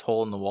exits this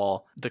hole in the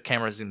wall. The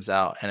camera zooms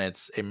out, and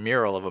it's a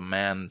mural of a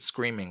man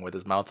screaming with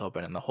his mouth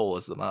open, and the hole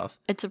is the mouth.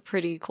 It's a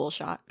pretty cool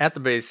shot. At the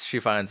base, she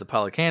finds a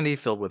pile of candy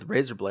filled with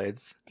razor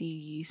blades.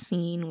 The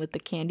scene with the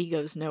candy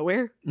goes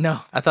nowhere.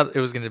 No, I thought it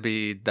was going to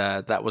be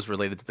that was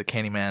related to the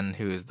Candyman,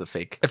 who is the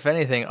fake. If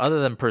anything,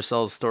 other than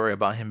Purcell's story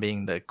about him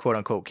being the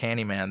quote-unquote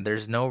Candyman,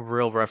 there's no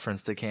real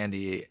reference to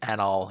candy at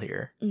all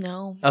here.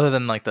 No. Other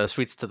than like the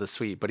Sweets to the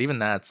Sweet, but even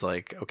that's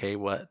like, okay,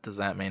 what does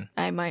that mean?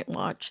 I might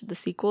watch the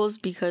sequels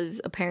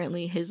because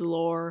apparently his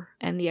lore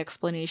and the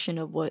explanation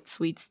of what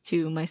sweets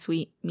to my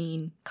sweet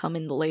mean come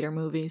in the later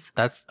movies.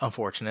 That's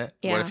unfortunate.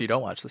 Yeah. What if you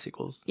don't watch the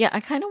sequels? Yeah, I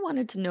kind of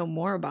wanted to know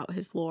more about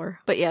his lore.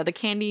 But yeah, the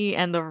candy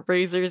and the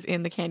razors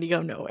in the candy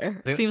go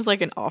nowhere. Seems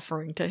like an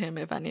offering to him,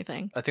 if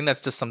anything. I think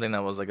that's just something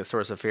that was like a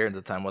source of fear at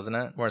the time, wasn't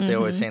it? Weren't they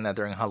always saying that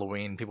during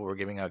Halloween, people were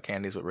giving out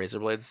candies with razor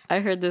blades? I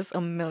heard this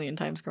a million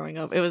times growing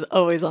up. It was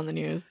always on the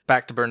news.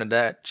 Back to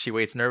Bernadette. She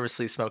waits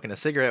nervously smoking a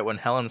cigarette when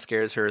Helen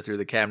scares her through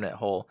the cabinet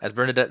hole. As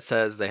Bernadette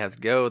says they have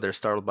to go, they're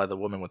startled by the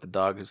woman with the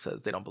dog who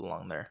says they don't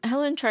belong there.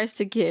 Helen tries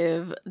to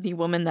give the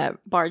woman that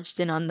barged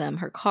in on them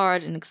her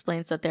card and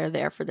explains that they're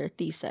there for their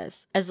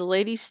thesis. As the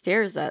lady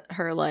stares at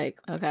her like,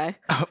 okay.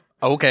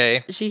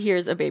 Okay. She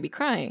hears a baby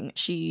crying.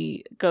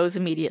 She goes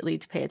immediately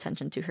to pay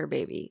attention to her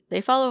baby. They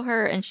follow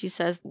her and she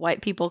says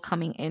white people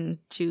coming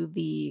into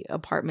the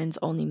apartments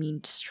only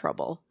means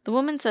trouble. The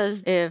woman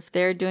says if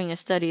they're doing a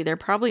study, they're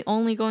probably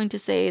only going to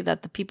say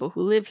that the people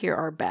who live here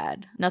are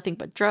bad. Nothing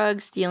but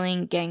drugs,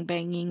 stealing,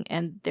 gangbanging,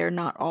 and they're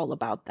not all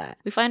about that.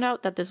 We find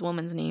out that this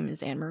woman's name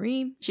is Anne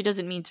Marie. She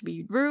doesn't mean to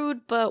be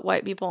rude, but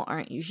white people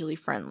aren't usually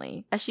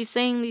friendly. As she's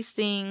saying these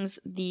things,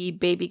 the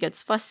baby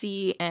gets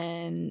fussy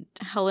and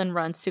Helen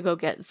runs to go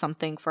get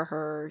something for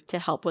her to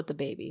help with the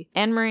baby.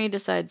 Anne Marie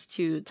decides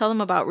to tell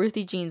them about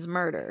Ruthie Jean's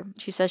murder.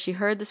 She says she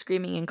heard the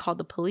screaming and called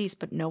the police,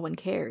 but no one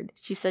cared.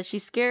 She says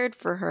she's scared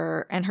for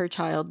her and her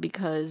child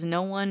because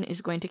no one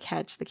is going to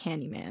catch the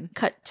Candyman.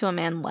 Cut to a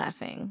man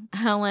laughing.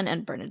 Helen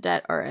and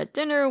Bernadette are at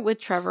dinner with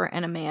Trevor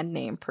and a man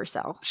named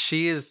Purcell.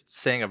 She is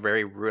saying a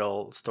very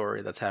real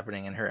story that's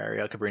happening in her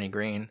area, Cabrini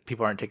Green.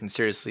 People aren't taken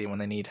seriously when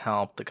they need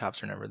help. The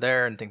cops are never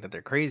there and think that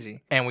they're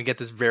crazy. And we get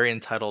this very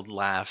entitled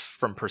laugh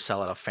from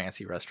Purcell at a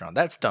fancy restaurant.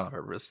 That's done on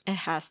purpose. It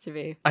has to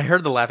be. I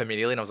heard the laugh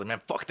immediately and I was like, man,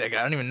 fuck that guy.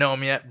 I don't even know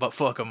him yet, but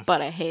fuck him.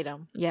 But I hate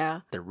him.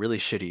 Yeah. They're really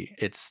shitty.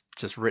 It's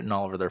just written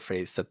all over their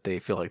face that they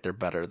feel like they're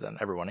better than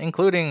everyone,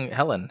 including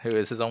Helen, who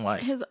is his own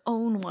wife. His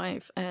own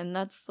wife. And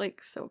that's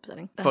like so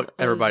upsetting. Fuck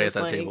everybody at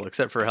that like, table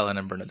except for Helen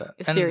and Bernadette.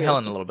 And seriously.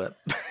 Helen a little bit.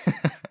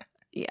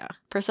 Yeah.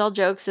 Purcell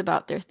jokes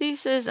about their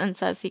thesis and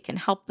says he can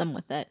help them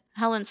with it.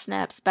 Helen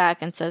snaps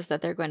back and says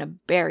that they're going to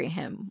bury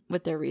him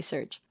with their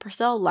research.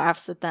 Purcell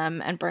laughs at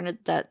them, and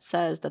Bernadette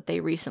says that they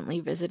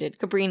recently visited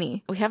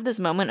Cabrini. We have this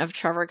moment of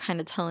Trevor kind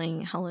of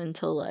telling Helen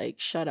to, like,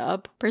 shut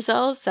up.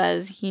 Purcell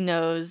says he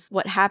knows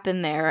what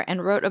happened there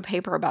and wrote a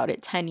paper about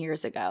it 10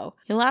 years ago.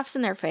 He laughs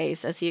in their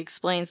face as he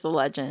explains the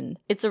legend.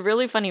 It's a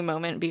really funny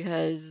moment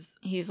because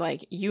he's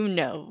like, you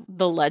know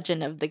the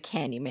legend of the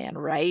Candyman,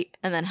 right?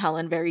 And then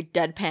Helen, very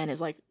deadpan, is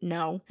like,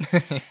 no.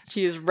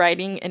 She is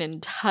writing an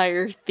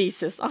entire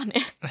thesis on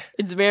it.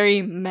 It's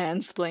very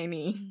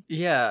mansplaining.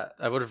 Yeah,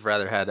 I would have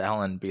rather had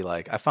Helen be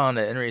like, I found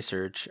it in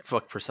research.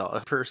 Fuck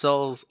Purcell.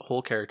 Purcell's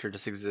whole character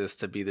just exists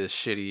to be this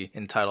shitty,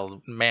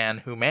 entitled man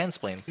who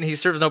mansplains. And he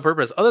serves no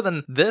purpose other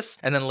than this,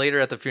 and then later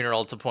at the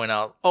funeral to point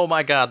out, oh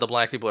my god, the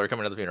black people are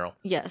coming to the funeral.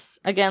 Yes.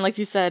 Again, like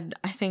you said,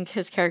 I think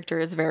his character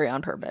is very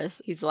on purpose.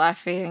 He's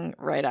laughing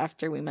right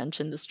after we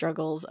mentioned the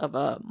struggles of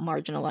a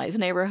marginalized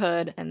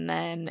neighborhood, and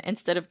then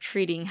instead of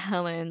treating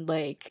Helen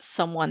like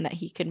someone that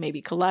he could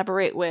maybe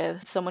collaborate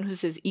with, someone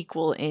who's his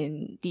equal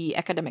in the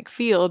academic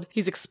field,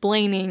 he's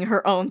explaining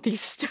her own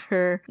thesis to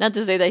her. Not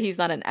to say that he's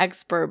not an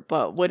expert,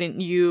 but wouldn't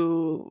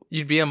you...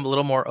 You'd be a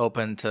little more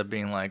open to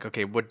being like,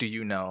 okay, what do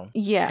you know?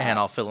 Yeah. And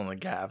I'll fill in the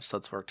gaps.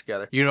 Let's work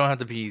together. You don't have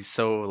to be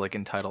so, like,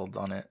 entitled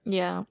on it.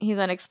 Yeah. He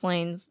then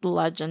explains the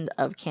legend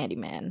of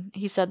Candyman.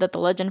 He said that the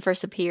legend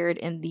first appeared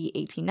in the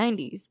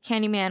 1890s.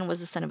 Candyman was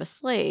the son of a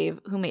slave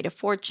who made a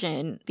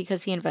fortune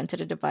because he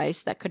invented a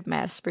device that could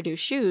mass produce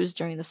shoes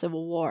during the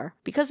Civil War.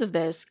 Because of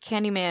this,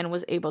 Candyman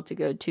was able to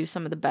go to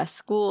some of the best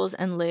schools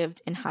and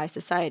lived in high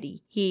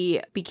society.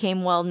 He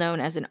became well known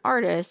as an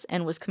artist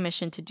and was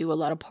commissioned to do a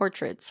lot of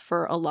portraits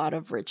for a lot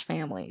of rich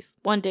families.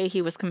 One day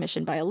he was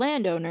commissioned by a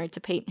landowner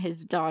to paint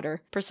his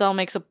daughter. Purcell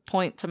makes a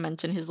point to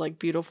mention his like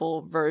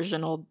beautiful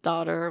virginal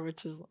daughter,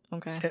 which is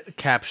okay.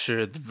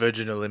 Capture the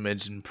virginal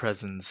image and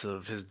presence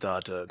of his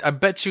daughter. I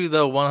bet you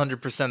though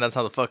 100% that's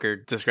how the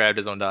fucker described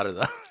his own daughter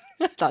though.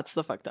 That's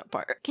the fucked up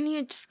part. Can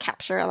you just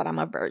capture that I'm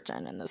a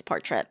virgin in this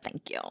portrait?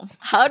 Thank you.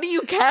 How do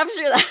you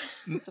capture that?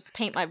 Just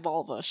paint my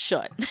vulva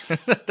shut.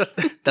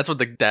 That's what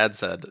the dad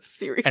said.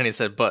 Seriously. And he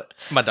said, but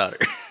my daughter.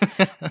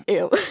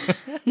 Ew.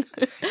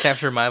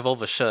 Capture my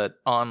vulva shut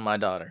on my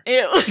daughter.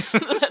 Ew.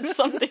 That's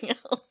something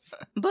else.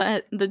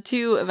 But the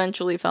two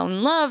eventually fell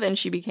in love and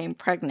she became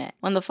pregnant.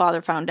 When the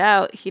father found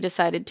out, he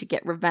decided to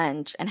get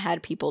revenge and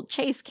had people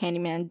chase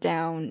Candyman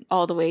down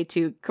all the way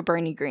to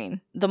Cabrini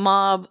Green. The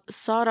mob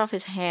sawed off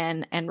his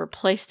hand and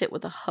replaced it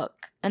with a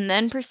hook, and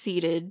then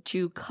proceeded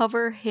to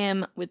cover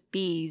him with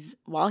bees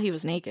while he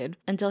was naked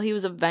until he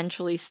was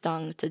eventually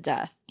stung to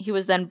death. He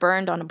was then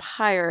burned on a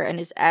pyre and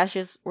his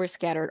ashes were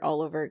scattered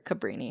all over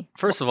Cabrini.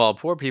 First of all,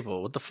 poor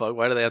people. What the fuck?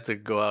 Why do they have to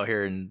go out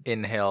here and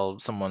inhale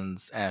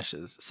someone's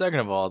ashes? Second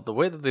of all, the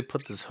way that they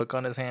put this hook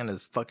on his hand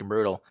is fucking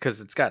brutal because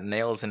it's got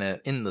nails in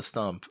it in the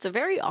stump. It's a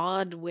very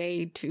odd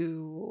way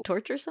to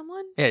torture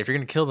someone. Yeah, if you're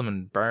going to kill them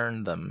and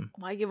burn them.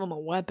 Why give them a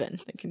weapon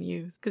they can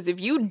use? Because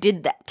if you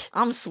did that,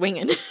 I'm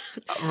swinging.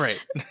 Right.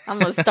 I'm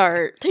going to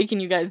start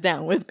taking you guys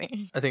down with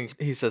me. I think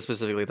he says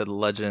specifically that the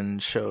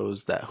legend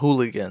shows that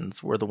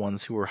hooligans were the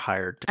ones who were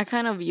hired. I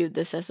kind of viewed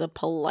this as a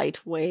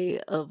polite way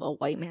of a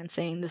white man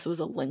saying this was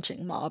a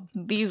lynching mob.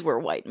 These were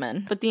white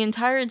men. But the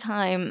entire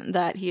time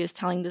that he is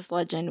telling this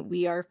legend,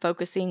 we are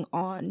focusing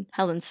on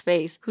Helen's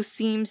face, who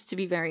seems to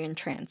be very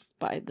entranced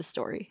by the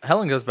story.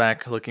 Helen goes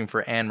back looking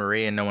for Anne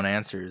Marie and no one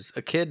answers.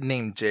 A kid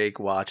named Jake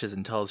watches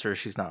and tells her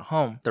she's not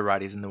home. The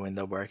righty's in the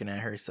window barking at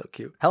her. He's so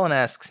cute. Helen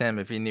asks him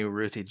if he knew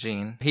Ruthie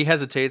Jean. He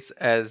hesitates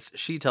as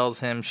she tells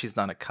him she's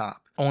not a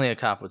cop. Only a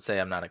cop would say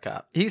I'm not a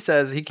cop. He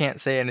says he can't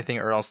say anything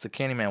or else the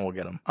Candyman will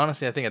get him.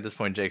 Honestly, I think at this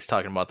point Jake's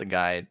talking about the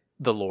guy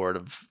the Lord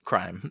of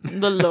Crime.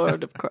 The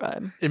Lord of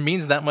Crime. It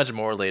means that much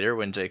more later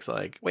when Jake's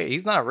like, wait,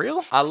 he's not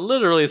real? I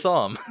literally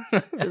saw him.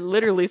 I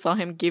literally saw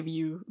him give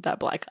you that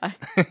black eye.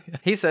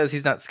 He says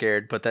he's not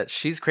scared, but that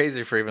she's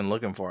crazy for even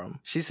looking for him.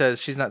 She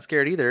says she's not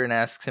scared either and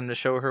asks him to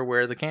show her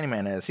where the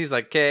Candyman is. He's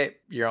like, okay,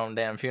 your own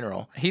damn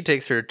funeral. He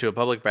takes her to a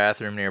public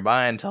bathroom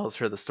nearby and tells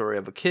her the story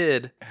of a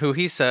kid who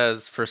he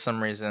says for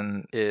some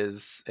reason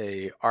is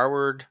a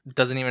R-word.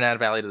 Doesn't even add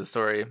value to the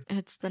story.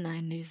 It's the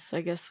 90s.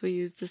 I guess we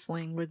use this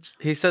language.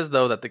 He says,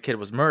 though, that the kid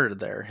was murdered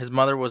there. His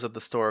mother was at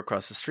the store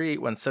across the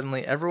street when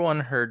suddenly everyone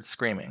heard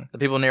screaming. The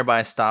people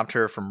nearby stopped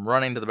her from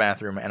running to the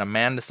bathroom, and a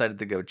man decided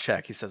to go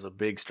check. He says, a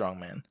big, strong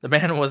man. The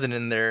man wasn't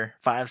in there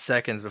 5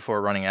 seconds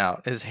before running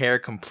out, his hair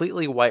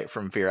completely white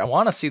from fear. I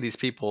want to see these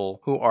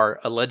people who are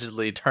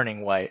allegedly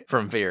turning white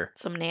from fear.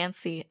 Some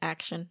Nancy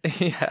action.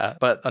 Yeah,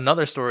 but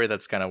another story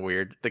that's kind of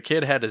weird. The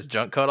kid had his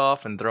junk cut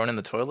off and thrown in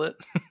the toilet.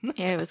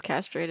 Yeah, he was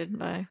castrated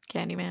by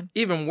Candyman.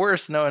 Even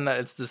worse, knowing that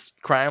it's this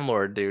crime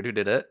lord dude who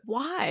did it.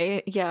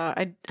 Why? Yeah,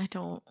 I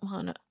don't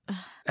want to.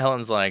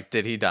 Helen's like,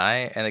 did he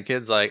die? And the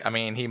kid's like, I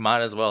mean, he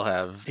might as well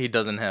have. He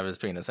doesn't have his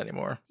penis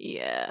anymore.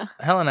 Yeah.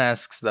 Helen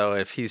asks, though,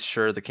 if he's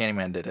sure the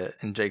Candyman did it.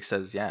 And Jake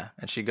says, yeah.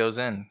 And she goes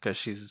in because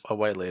she's a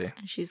white lady.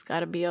 And she's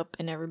got to be up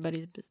in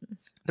everybody's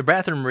business. The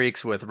bathroom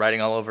reeks with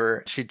writing all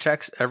over. She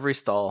checks every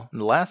stall.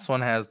 And the last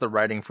one has the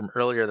writing from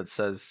earlier that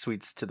says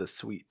sweets to the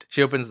sweet.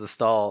 She opens the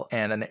stall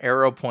and an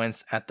arrow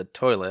points at the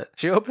toilet.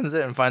 She opens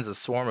it and finds a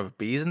swarm of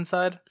bees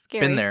inside.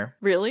 Scary. Been there.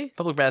 Really?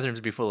 Public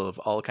bathrooms be full of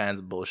all kinds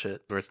of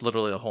bullshit where it's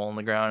literally a hole in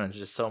the ground and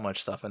there's just so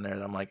much stuff in there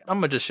that I'm like, I'm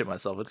gonna just shit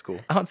myself. It's cool.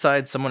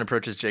 Outside, someone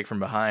approaches Jake from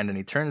behind and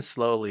he turns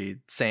slowly,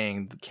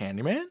 saying, the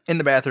Candyman? In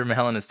the bathroom,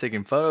 Helen is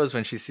taking photos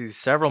when she sees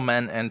several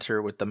men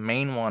enter with the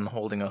main one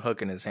holding a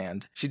hook in his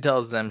hand. She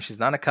tells them she's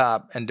not a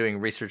cop and doing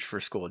research for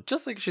school,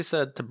 just like she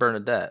said to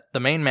Bernadette. The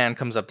main man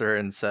comes up to her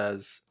and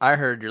says, I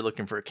heard you're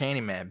looking for a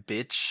Candyman,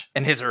 bitch,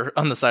 and hits her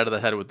on the side of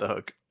the head with the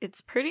hook.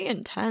 It's pretty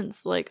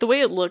intense. Like, the way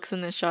it looks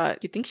in this shot,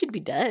 you'd think she'd be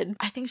dead.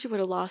 I think she would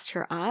have lost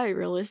her eye,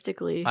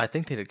 realistically. I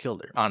think they'd have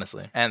killed her,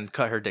 honestly. And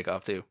cut her dick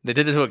off, too. They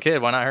did it to a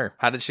kid. Why not her?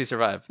 How did she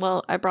survive?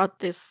 Well, I brought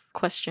this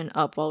question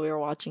up while we were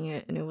watching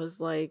it, and it was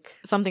like,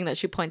 something that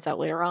she points out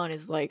later on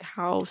is like,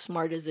 how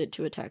smart is it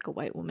to attack a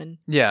white woman?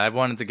 Yeah, I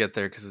wanted to get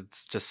there because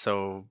it's just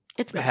so...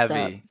 It's messed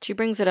heavy. up. She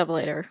brings it up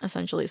later,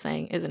 essentially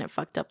saying, isn't it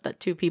fucked up that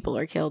 2 people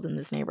are killed in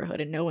this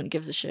neighborhood and no one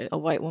gives a shit? A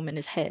white woman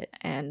is hit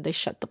and they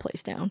shut the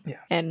place down. Yeah.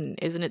 And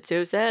isn't it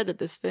so sad that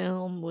this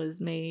film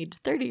was made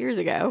 30 years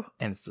ago?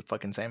 And it's the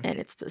fucking same. And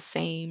it's the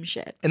same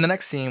shit. In the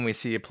next scene, we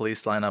see a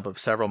police lineup of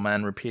several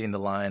men repeating the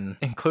line,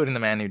 including the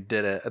man who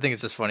did it. I think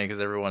it's just funny because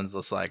everyone's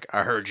just like,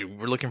 I heard you.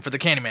 We're looking for the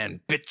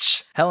Candyman,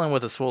 bitch. Helen,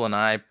 with a swollen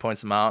eye,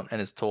 points him out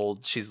and is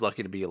told she's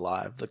lucky to be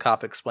alive. The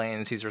cop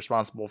explains he's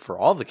responsible for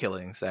all the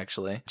killings,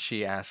 actually.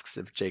 She asks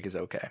if Jake is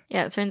okay.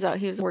 Yeah, it turns out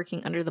he was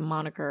working under the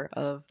moniker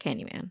of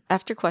Candyman.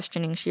 After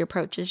questioning, she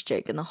approaches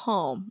Jake in the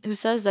home, who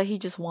says that he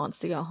just wants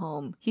to go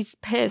home. He's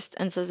pissed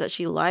and says that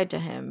she lied to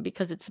him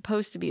because it's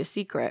supposed to be a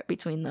secret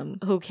between them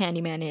who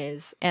Candyman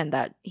is and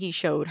that he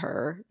showed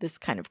her this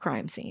kind of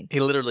crime scene. He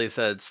literally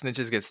said,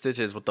 snitches get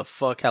stitches. What the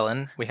fuck,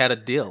 Helen? We had a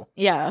deal.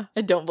 Yeah,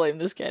 I don't blame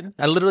this kid.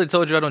 I literally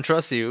told you I don't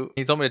trust you.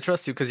 You told me to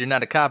trust you because you're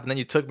not a cop, and then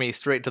you took me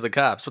straight to the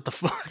cops. What the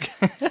fuck?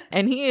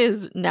 And he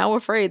is now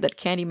afraid that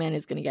Candyman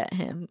is going to get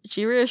him.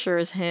 She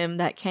reassures him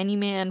that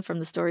Candyman from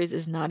the stories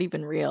is not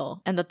even real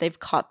and that they've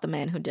caught the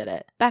man who did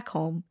it. Back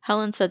home,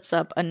 Helen sets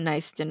up a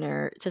nice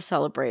dinner to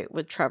celebrate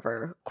with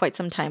Trevor. Quite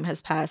some time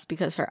has passed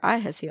because her eye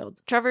has healed.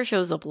 Trevor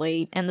shows up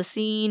late, and the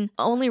scene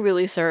only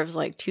really serves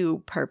like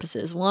 2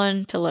 purposes.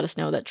 One, to let us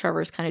know that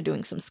Trevor's kind of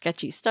doing some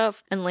sketchy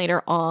stuff, and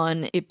later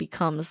on, it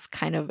becomes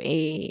kind of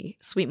a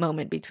sweet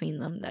moment between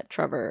them that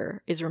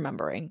Trevor is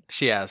remembering.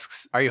 She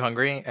asks, are you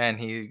hungry? And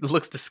he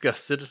looks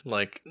disgusted,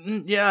 like,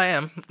 yeah, I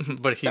am.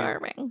 But he's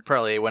Starving.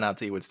 probably went out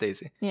to eat with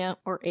Stacy. Yeah,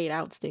 or ate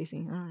out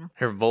Stacy. I don't know.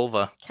 Her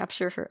vulva.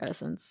 Capture her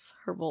essence,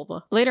 her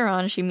vulva. Later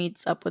on, she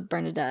meets up with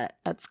Bernadette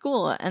at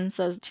school and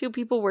says 2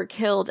 people were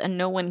killed and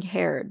no one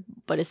cared.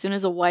 But as soon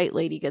as a white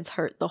lady gets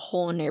hurt, the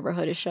whole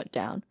neighborhood is shut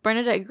down.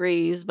 Bernadette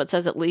agrees, but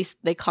says at least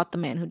they caught the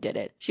man who did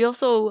it. She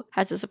also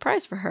has a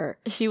surprise for her.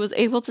 She was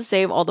able to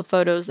save all the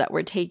photos that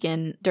were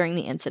taken during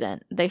the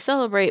incident. They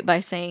celebrate by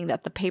saying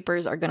that the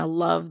papers are going to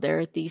love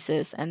their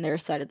thesis and their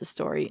side of the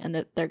story, and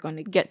that they're going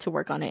to get to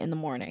work on it in the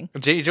morning.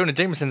 J. Jonah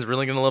Jameson's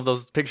really gonna love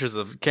those pictures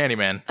of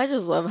Candyman. I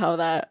just love how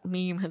that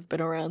meme has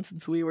been around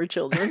since we were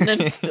children,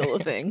 and it's still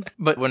a thing.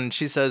 But when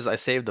she says, I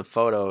saved the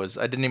photos,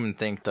 I didn't even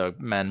think the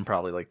men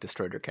probably like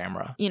destroyed her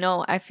camera. You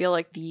know, I feel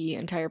like the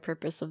entire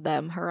purpose of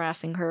them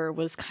harassing her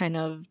was kind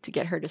of to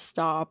get her to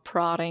stop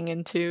prodding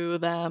into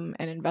them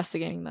and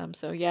investigating them.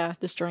 So yeah,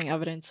 destroying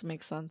evidence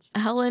makes sense.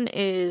 Helen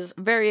is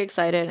very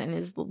excited and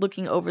is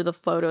looking over the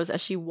photos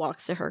as she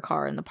walks to her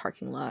car in the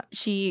parking lot.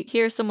 She She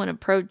hears someone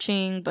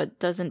approaching but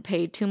doesn't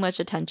pay too much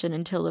attention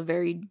until a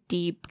very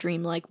deep,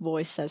 dreamlike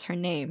voice says her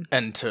name.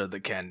 Enter the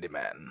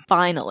Candyman.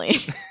 Finally.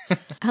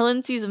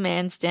 Helen sees a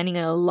man standing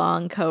in a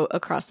long coat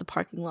across the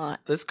parking lot.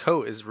 This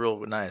coat is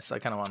real nice. I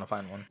kind of want to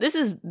find one. This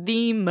is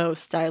the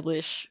most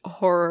stylish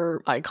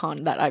horror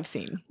icon that I've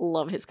seen.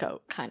 Love his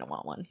coat. Kind of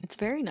want one. It's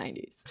very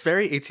 90s. It's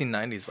very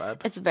 1890s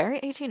vibe. It's very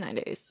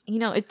 1890s. You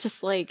know, it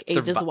just like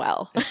ages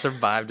well. It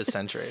survived a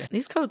century.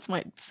 These coats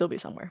might still be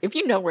somewhere. If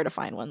you know where to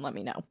find one, let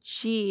me know.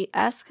 She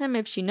asks him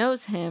if she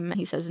knows him.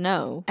 He says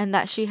no, and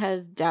that she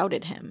has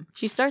doubted him.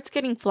 She starts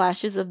getting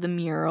flashes of the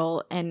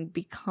mural and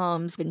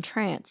becomes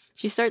entranced.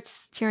 She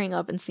starts tearing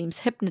up and seems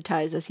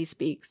hypnotized as he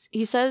speaks.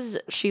 He says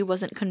she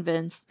wasn't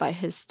convinced by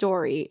his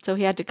story, so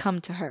he had to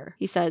come to her.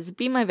 He says,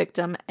 "Be my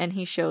victim," and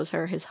he shows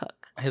her his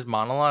hook. His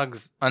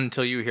monologues,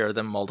 until you hear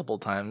them multiple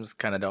times,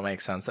 kind of don't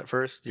make sense at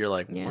first. You're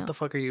like, what the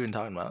fuck are you even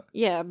talking about?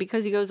 Yeah,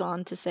 because he goes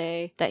on to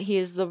say that he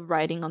is the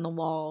writing on the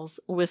walls,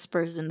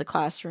 whispers in the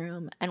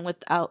classroom, and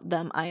without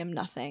them I am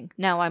nothing.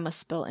 Now I must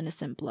spill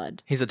innocent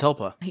blood. He's a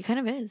tulpa. He kind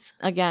of is.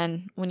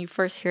 Again, when you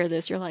first hear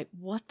this, you're like,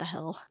 what the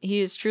hell? He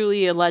is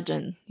truly a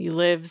legend. He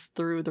lives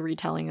through the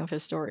retelling of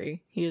his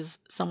story. He is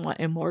somewhat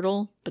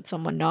immortal, but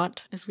somewhat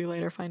not, as we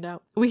later find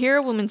out. We hear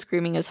a woman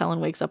screaming as Helen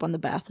wakes up on the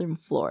bathroom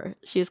floor.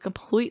 She is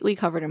completely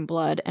covered in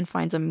blood and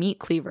finds a meat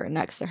cleaver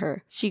next to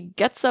her. She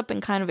gets up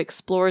and kind of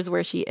explores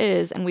where she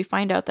is, and we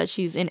find out that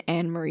she's in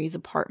Anne-Marie's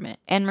apartment.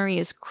 Anne-Marie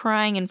is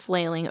crying and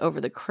flailing over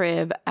the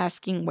crib,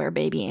 asking where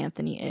baby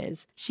Anthony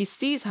is. She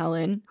sees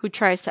Helen, who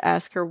tries to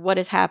ask her what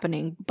is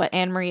happening, but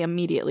Anne-Marie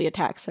immediately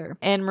attacks her.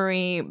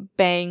 Anne-Marie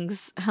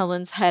bangs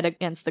Helen's head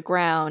against the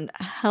ground.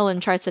 Helen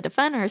tries to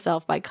defend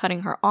herself by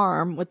cutting her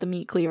arm with the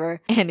meat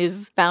cleaver and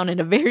is found in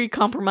a very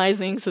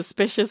compromising,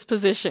 suspicious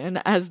position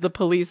as the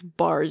police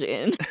barge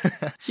in.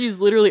 She's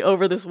literally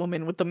over this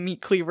woman with the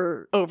meat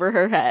cleaver over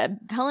her head.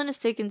 Helen is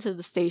taken to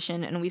the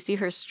station and we see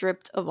her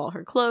stripped of all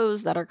her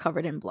clothes that are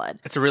covered in blood.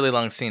 It's a really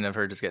long scene of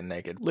her just getting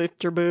naked.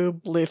 Lift your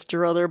boob, lift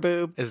your other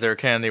boob. Is there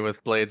candy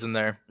with blades in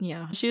there?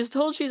 Yeah. She is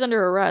told she's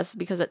under arrest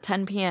because at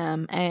 10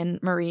 p.m.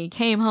 Anne-Marie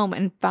came home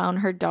and found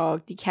her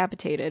dog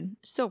decapitated.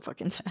 So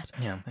fucking sad.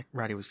 Yeah,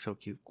 Roddy was so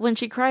cute. When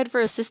she cried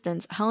for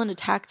assistance, Helen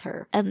attacked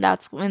her, and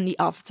that's when the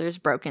officers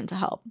broke in to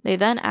help. They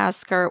then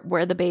ask her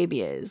where the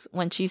baby is.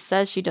 When she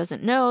says she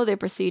doesn't know, they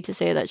proceed to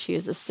say that she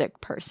is a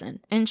sick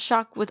person. In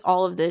shock with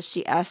all of this,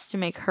 she asks to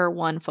make her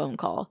one phone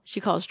call.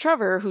 She calls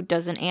Trevor, who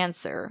doesn't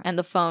answer, and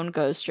the phone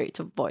goes straight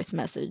to voice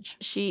message.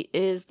 She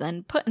is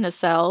then put in a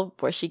cell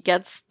where she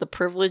gets the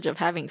privilege of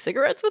having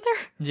cigarettes with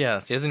her.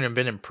 Yeah, she hasn't even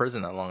been in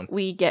prison that long.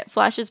 We get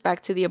flashes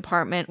back to the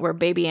apartment where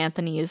baby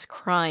Anthony is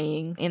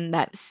crying in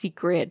that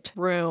secret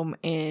room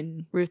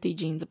in Ruthie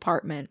Jean's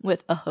apartment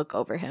with a hook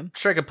over him.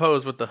 Strike a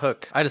pose with the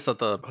hook. I just thought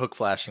the hook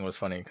flashing was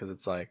funny because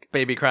it's like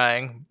baby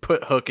crying,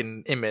 put hook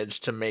in image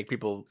to make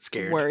people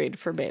scared. Worried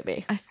for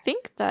baby. I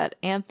think that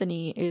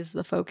Anthony is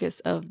the focus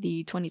of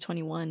the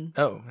 2021.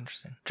 Oh,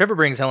 interesting. Trevor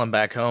brings Helen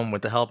back home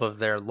with the help of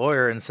their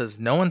lawyer and says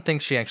no one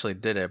thinks she actually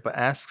did it, but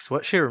asks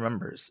what she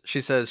remembers.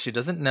 She says she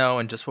doesn't know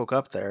and just woke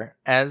up there.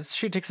 As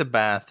she takes a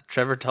bath,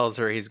 Trevor tells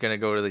her he's going to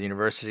go to the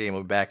university and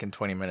will be back in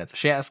 20 minutes.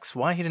 She asks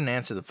why he didn't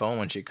answer the phone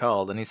when she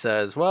called, and he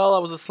says, well, I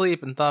was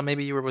asleep and thought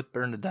maybe you were with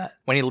Bernadette.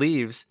 When he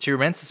leaves, she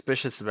remains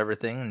suspicious of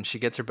everything, and she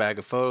gets her bag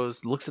of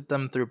photos, looks at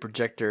them through a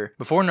projector,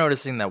 before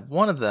noticing that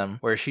one of them,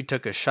 where she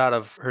took a shot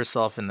of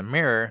herself in the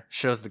mirror,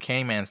 shows the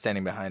Candyman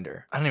standing behind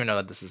her. I don't even know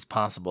that this is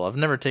possible. I've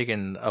never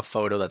taken a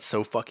photo that's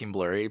so fucking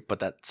blurry, but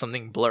that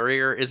something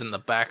blurrier is in the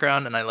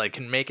background, and I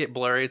can make it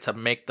blurry to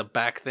make the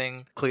back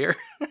thing clear.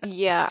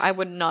 Yeah, I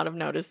would not have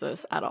noticed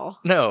this at all.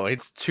 No,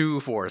 it's too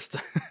forced.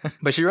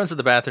 But she runs to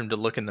the bathroom to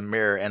look in the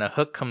mirror, and a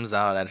hook comes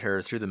out at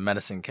her through the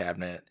medicine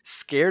cabinet.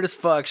 Scared as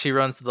fuck, she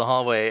runs to the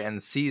hallway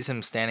and sees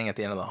him standing at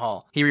the end of the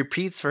hall. He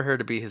repeats for her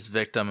to be his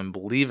victim and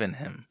believe in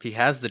him. He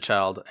has the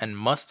child and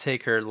must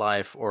take her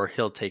life or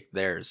he'll take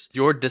theirs.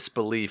 Your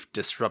disbelief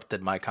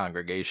disrupted my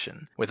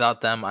congregation.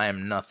 Without them, I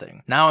am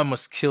nothing. Now I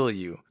must kill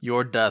you.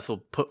 Your death will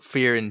put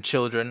fear in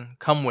children.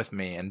 Come with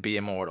me and be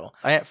immortal.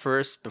 I at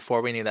first,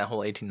 before we knew that whole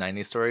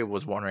 1890 story,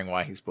 was wondering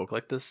why he spoke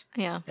like this.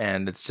 Yeah.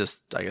 And it's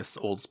just, I guess,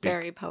 old speak.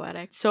 Very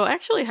poetic. So I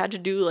actually had to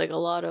do a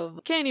lot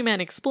of Candyman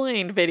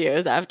Explained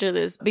videos after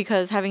this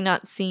because having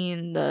not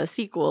seen the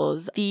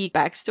sequels, the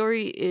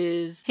backstory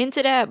is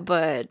hinted at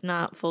but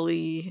not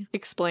fully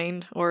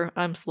explained, or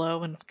I'm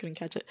slow and couldn't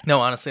catch it. No,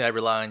 honestly, I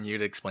rely on you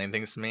to explain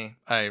things to me.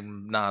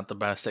 I'm not the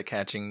best at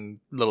catching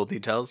little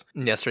details.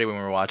 And yesterday when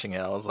we were watching it,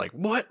 I was like,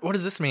 what? What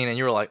does this mean? And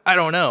you were like, I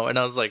don't know. And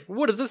I was like,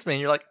 what does this mean?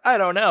 You're like, I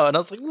don't know. And I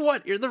was like,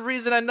 what? You're the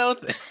reason I know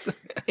things.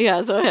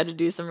 Yeah, so I had to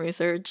do some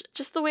research.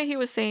 Just the way he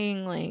was saying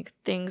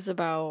things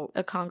about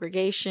a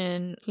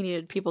congregation, he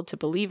needed people to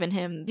believe in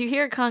him. You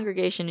hear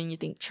congregation and you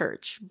think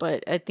church,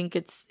 but I think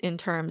it's in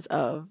terms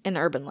of an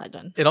urban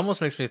legend. It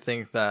almost makes me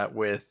think that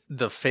with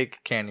the fake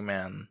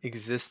Candyman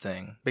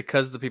existing,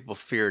 because the people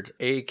feared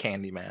a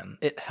Candyman,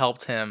 it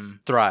helped him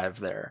thrive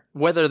there.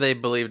 Whether they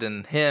believed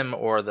in him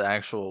or the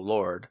actual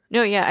Lord.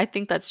 No, yeah, I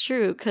think that's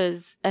true,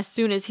 because as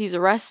soon as he's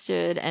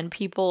arrested and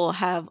people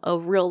have a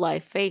real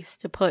life face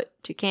to put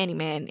to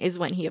Candyman is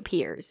when he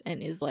appears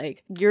and is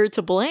like, you're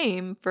to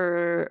blame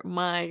for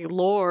my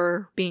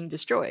lore being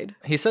destroyed.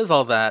 He says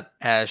all that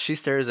as she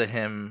stares at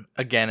him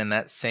again in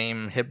that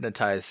same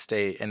hypnotized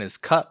state and is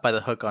cut by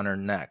the hook on her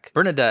neck.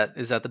 Bernadette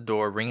is at the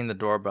door ringing the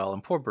doorbell,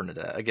 and poor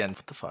Bernadette, again,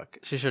 what the fuck?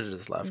 She should have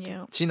just left.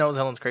 Yeah. She knows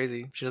Helen's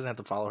crazy. She doesn't have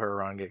to follow her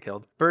around and get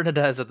killed.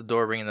 Bernadette is at the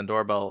door ringing the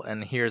doorbell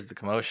and hears the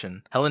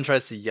commotion. Helen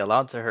tries to yell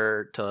out to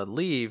her to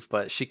leave,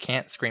 but she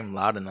can't scream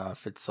loud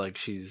enough. It's like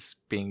she's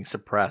being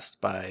suppressed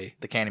by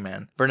the Candyman.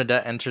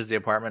 Bernadette enters the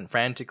apartment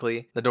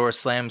frantically. The door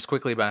slams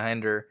quickly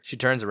behind her. She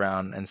turns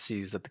around and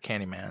sees that the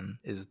Candyman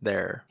is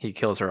there. He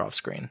kills her off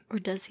screen. Or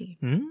does he?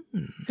 Mm.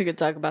 We could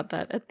talk about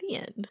that at the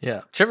end.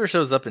 Yeah. Trevor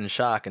shows up in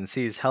shock and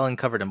sees Helen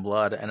covered in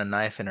blood and a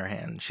knife in her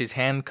hand. She's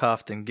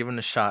handcuffed and given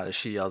a shot as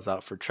she yells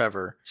out for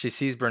Trevor. She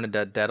sees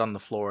Bernadette dead on the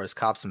floor as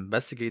cops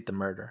investigate the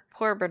murder.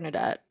 Poor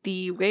Bernadette.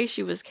 The way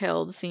she was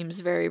killed seems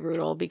very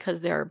brutal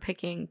because they are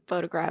picking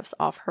photographs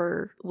off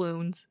her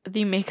wounds.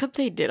 The makeup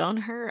they did on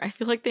her, I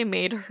feel like they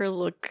made her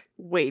look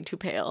way too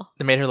pale.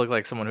 They made her look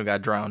like someone who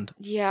got drowned.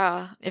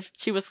 Yeah, if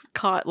she was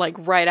caught like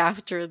right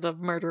after the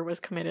murder was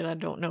committed, I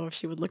don't know if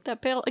she would look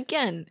that pale.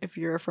 Again, if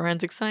you're a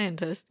forensic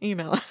scientist,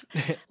 email us.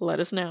 Let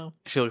us know.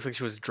 She looks like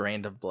she was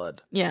drained of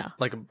blood. Yeah.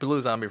 Like a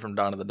blue zombie from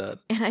Dawn of the Dead.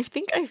 And I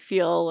think I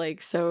feel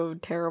like so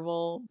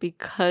terrible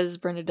because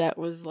Bernadette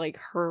was like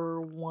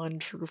her one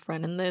true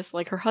friend in this.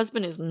 Like her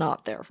husband is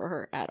not there for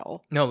her at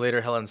all. No,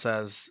 later Helen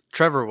says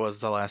Trevor was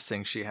the last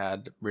thing she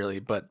had, really,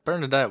 but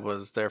Bernadette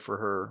was there for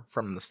her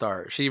from the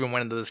start. She even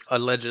went into this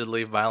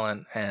allegedly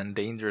violent and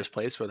dangerous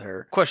place with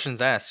her.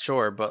 Questions asked,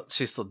 sure, but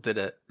she still did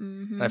it.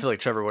 Mm-hmm. And I feel like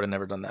Trevor would have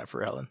never done that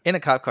for Helen. In a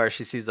cop car,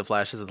 she sees the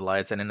flashes of the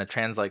lights, and in a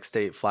trance-like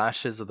state,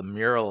 flashes of the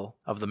mural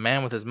of the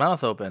man with his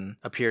mouth open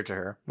appear to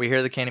her. We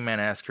hear the Candyman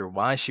ask her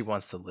why she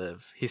wants to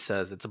live. He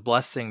says it's a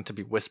blessing to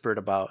be whispered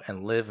about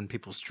and live in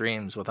people's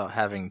dreams without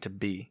having to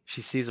be.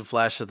 She sees a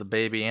flash of the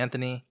baby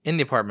Anthony in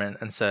the apartment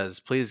and says,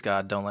 please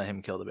God, don't let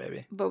him kill the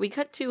baby. But we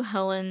cut to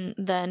Helen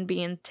then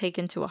being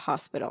taken to a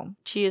hospital.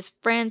 She is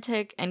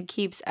frantic and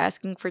keeps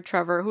asking for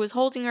Trevor, who is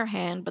holding her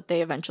hand, but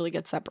they eventually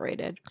get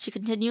separated. She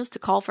continues to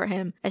call for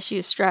him as she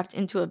is strapped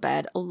into a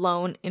bed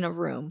alone in a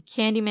room.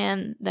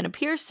 Candyman then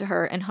appears to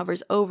her and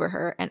hovers over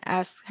her and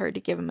asks her to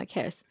give him a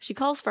kiss. She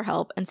calls for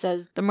help and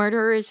says the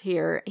murderer is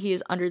here. He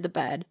is under the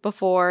bed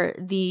before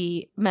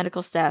the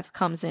medical staff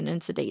comes in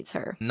and sedates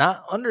her.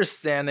 Not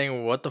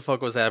understanding what the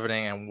fuck was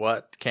happening and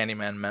what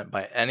Candyman meant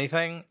by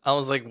anything, I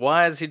was like,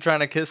 why is he trying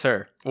to kiss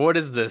her? What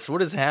is this?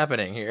 What is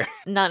happening here?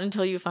 Not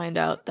until you find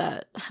out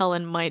that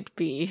Helen might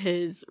be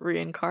his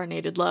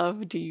reincarnated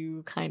love do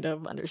you kind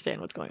of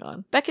understand what's going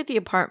on. Back at the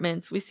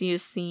apartments, we see a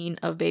scene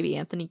of baby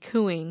Anthony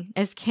cooing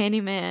as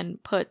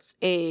Candyman puts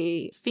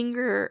a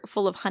finger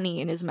full of honey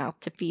in his mouth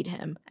to feed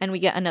him, and we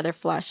get another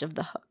flash of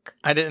the hook.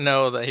 I didn't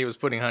know that he was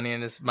putting honey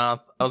in his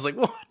mouth. I was like,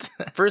 what?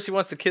 First he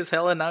wants to kiss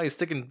Helen, now he's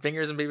sticking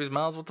fingers in baby's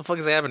mouths. What the fuck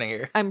is happening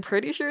here? I'm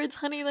pretty sure it's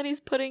honey that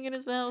he's putting in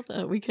his mouth.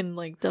 We can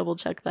like double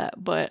check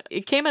that, but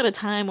it came at a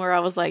time where I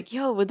was like,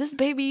 yo, would this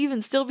baby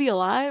even still be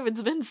alive?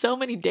 It's been so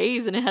many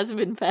days and it hasn't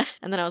been fed.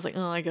 And then I was like,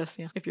 oh, I guess,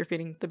 yeah, if you're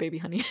feeding the baby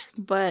honey.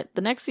 But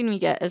the next scene we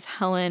get is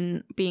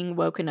Helen being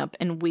woken up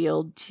and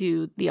wheeled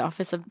to the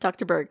office of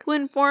Dr. Burke, who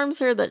informs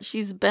her that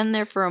she's been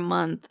there for a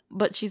month,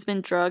 but she's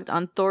been drugged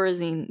on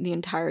Thorazine the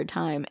entire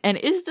time. And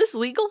is this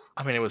legal?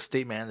 I mean, it was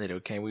state mandated,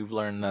 okay? We've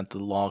learned that the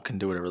law can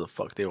do whatever the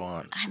fuck they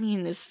want. I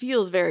mean, this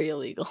feels very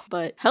illegal.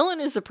 But Helen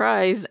is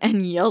surprised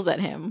and yells at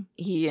him.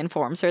 He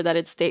informs her that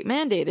it's state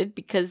mandated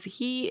because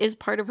he is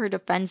part of her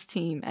defense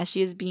team as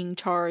she is being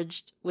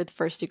charged with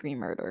first-degree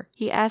murder.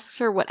 He asks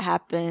her what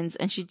happens,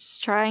 and she's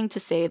trying to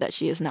say that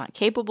she is not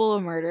capable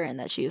of murder and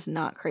that she is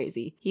not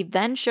crazy. He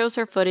then shows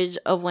her footage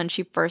of when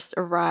she first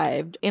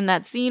arrived. In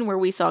that scene where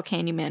we saw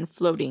Candyman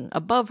floating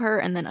above her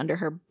and then under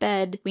her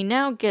bed, we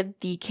now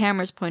get the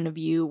camera's point of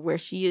view where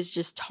she is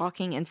just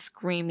talking and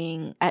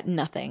screaming at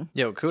nothing.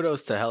 Yo,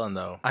 kudos to Helen,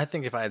 though. I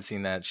think if I had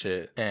seen that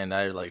shit and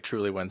I, like,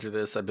 truly went through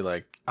this, I'd be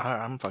like,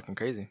 I'm fucking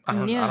crazy. I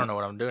don't know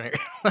what I'm doing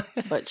here.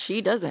 But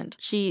she doesn't.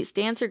 She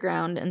stands her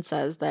ground and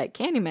says that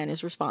Candyman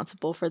is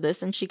responsible for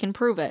this and she can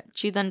prove it.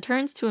 She then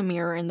turns to a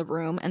mirror in the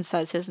room and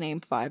says his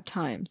name 5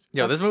 times.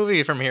 Yo, this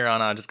movie from here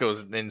on just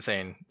goes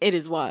insane. It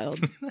is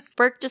wild.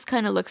 Burke just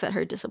kind of looks at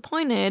her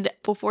disappointed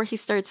before he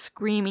starts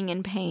screaming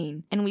in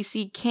pain. And we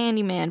see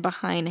Candyman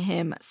behind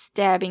him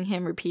stabbing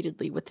him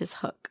repeatedly with his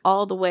hook,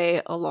 all the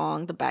way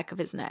along the back of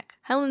his neck.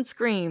 Helen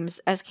screams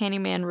as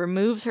Candyman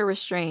removes her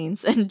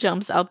restraints and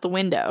jumps out the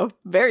window.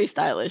 Very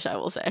stylish, I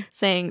will say.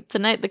 Saying,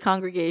 tonight the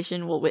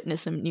congregation will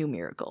witness a new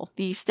miracle.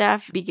 The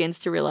staff begins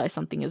to realize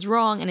something is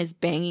wrong and is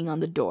banging on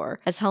the door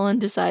as Helen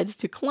decides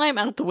to climb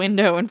out the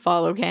window and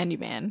follow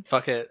Candyman.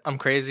 Fuck it. I'm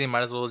crazy.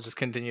 Might as well just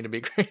continue to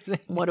be crazy.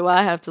 What do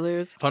I have to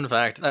lose? Fun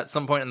fact, at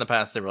some point in the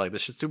past, they were like,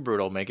 this shit's too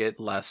brutal. Make it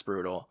less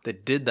brutal. They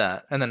did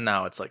that. And then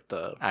now it's like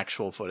the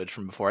actual footage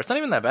from before. It's not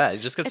even that bad.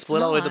 You just get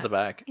split all the way to the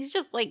back. He's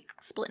just like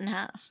split in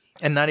half.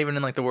 And not even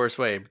in like the worst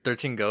way.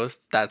 13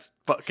 Ghosts, that's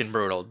fucking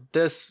brutal.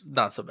 This,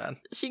 not so bad.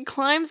 She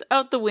climbs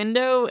out the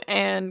window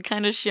and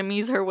kind of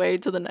shimmies her way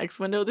to the next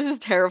window. This is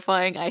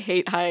terrifying. I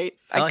hate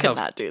heights. I could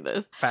not do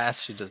this.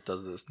 Fast she just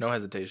does this. No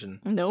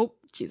hesitation. Nope.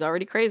 She's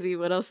already crazy.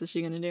 What else is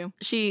she going to do?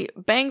 She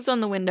bangs on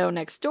the window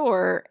next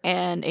door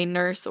and a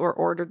nurse or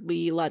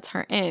orderly lets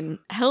her in.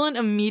 Helen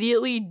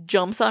immediately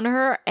jumps on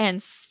her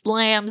and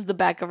slams the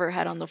back of her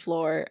head on the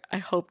floor. I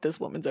hope this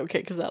woman's okay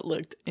because that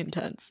looked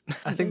intense.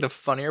 I think the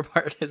funnier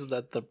part is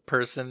that the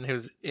person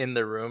who's in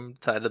the room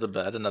tied to the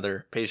bed,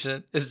 another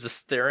patient, is just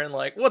staring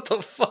like, what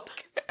the fuck?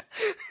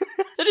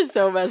 That is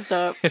so messed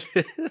up. It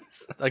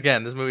is.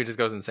 Again, this movie just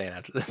goes insane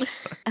after this.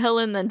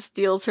 Helen then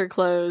steals her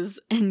clothes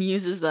and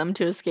uses them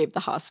to escape the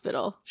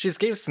hospital. She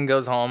escapes and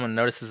goes home and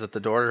notices that the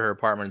door to her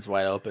apartment is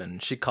wide open.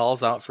 She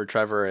calls out for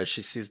Trevor as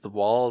she sees the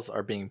walls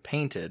are being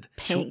painted.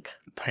 Pink.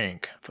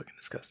 Pink. Fucking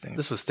disgusting.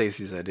 This was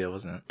Stacy's idea,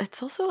 wasn't it?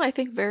 It's also, I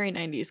think, very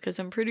 90s because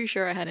I'm pretty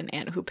sure I had an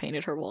aunt who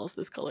painted her walls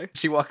this color.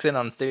 She walks in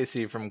on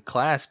Stacy from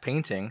class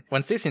painting.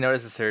 When Stacy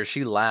notices her,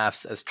 she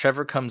laughs as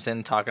Trevor comes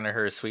in talking to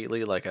her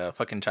sweetly like a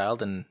fucking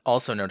child and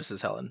also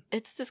notices Helen.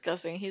 It's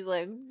disgusting. He's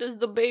like, does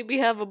the baby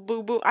have a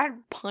boo-boo?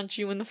 I'd punch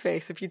you in the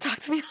face if you talk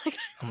to me like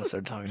that. I'm gonna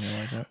start talking to you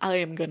like that. I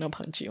am gonna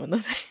punch you in the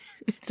face.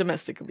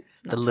 Domestic abuse.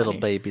 The little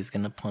baby's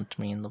gonna punch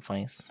me in the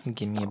face and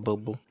give me a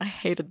boo-boo. I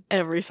hated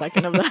every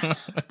second of that.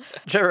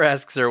 Trevor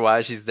asks her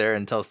why she's there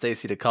and tells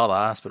Stacy to call the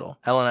hospital.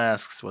 Helen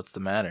asks what's the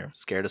matter,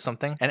 scared of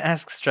something? And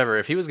asks Trevor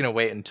if he was gonna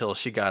wait until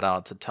she got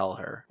out to tell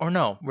her. Or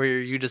no, were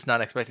you just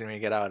not expecting me to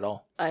get out at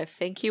all? I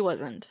think he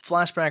wasn't.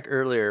 Flashback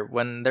earlier,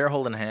 when they're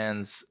holding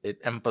hands, it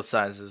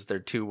emphasizes their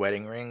 2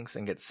 wedding rings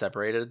and gets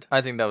separated.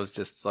 I think that was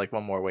just like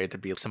one more way to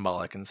be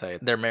symbolic and say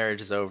their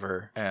marriage is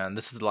over and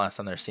this is the last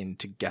time they're seen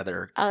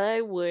together.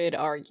 I would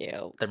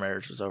argue their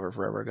marriage was over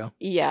forever ago.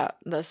 Yeah,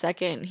 the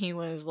second he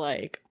was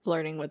like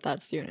flirting with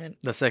that student.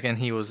 The second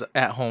he was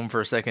at home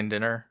for second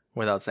dinner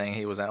without saying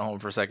he was at home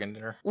for second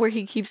dinner. Where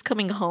he keeps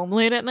coming home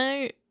late at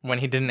night. When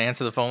he didn't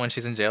answer the phone when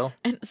she's in jail.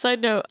 And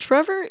side note,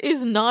 Trevor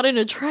is not an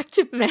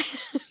attractive man.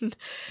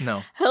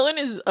 No. Helen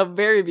is a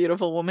very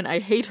beautiful woman. I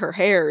hate her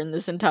hair in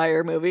this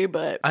entire movie,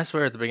 but... I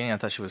swear at the beginning I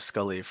thought she was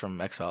Scully from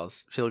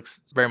X-Files. She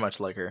looks very much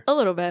like her. A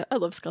little bit. I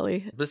love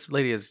Scully. This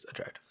lady is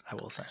attractive, I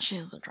will say. She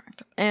is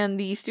attractive. And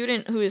the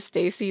student who is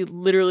Stacy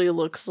literally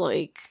looks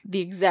like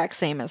the exact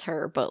same as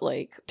her, but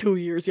like 2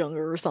 years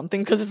younger or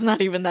something, because it's not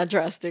even that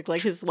drastic.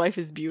 Like, his wife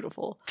is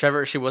beautiful.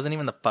 Trevor, she wasn't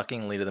even the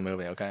fucking lead of the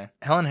movie, okay?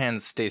 Helen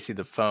hands Stacy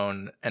the phone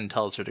and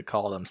tells her to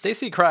call them.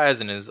 Stacy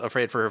cries and is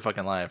afraid for her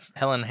fucking life.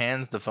 Helen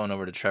hands the phone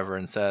over to Trevor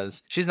and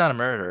says she's not a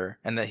murderer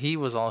and that he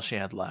was all she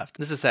had left.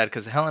 This is sad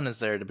because Helen is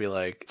there to be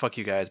like, fuck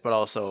you guys, but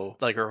also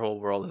like her whole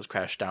world has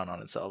crashed down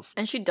on itself.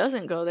 And she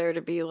doesn't go there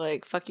to be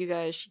like, fuck you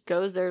guys. She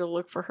goes there to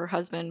look for her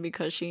husband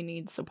because she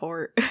needs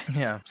support.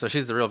 Yeah, so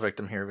she's the real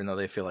victim here, even though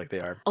they feel like they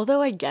are.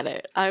 Although I get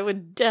it. I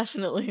would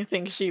definitely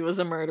think she was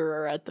a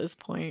murderer at this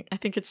point. I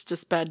think it's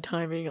just bad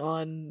timing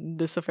on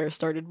this affair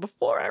started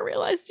before I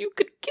realized you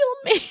could kill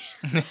me.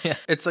 Yeah.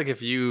 It's like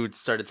if you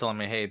started telling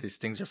me, hey, these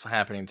things are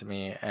happening to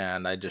me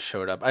and I just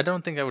showed up. I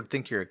don't think I would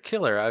think you're a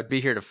killer. I would be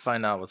here to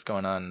find out what's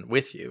going on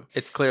with you.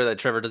 It's clear that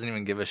Trevor doesn't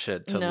even give a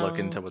shit to look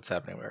into what's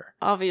happening with her.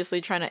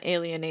 Obviously trying to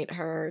alienate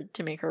her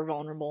to make her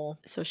vulnerable,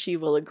 so she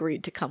will agree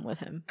to come with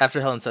him. After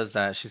Helen says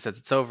that, she says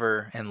it's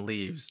over and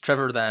leaves.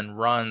 Trevor then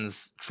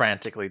runs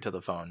frantically to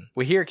the phone.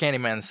 We hear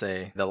Candyman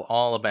say, they'll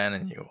all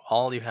abandon you.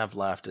 All you have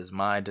left is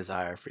my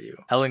desire for you.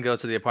 Helen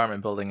goes to the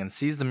apartment building and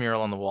sees the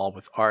mural on the wall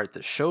with art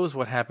that shows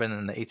what happened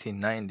in the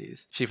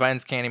 1890s. She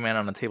finds Candyman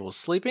on a table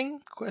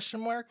sleeping? ?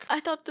 I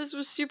thought this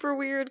was super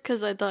weird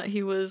because I thought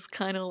he was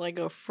kind of like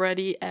a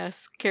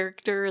Freddy-esque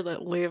character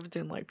that lived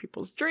in like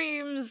people's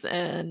dreams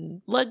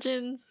and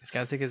legends. He's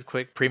gonna take his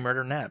quick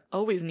pre-murder nap.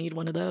 Always need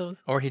one of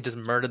those. Or he just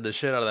murdered the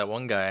shit out of that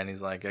one guy and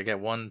he's like, I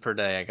get one per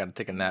day. I gotta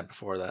take a nap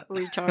before that.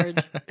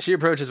 Recharge. She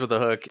approaches with a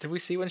hook. Did we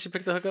see when she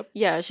picked the hook up?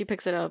 Yeah, she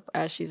picks it up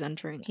as she's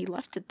entering. He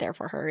left it there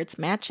for her. It's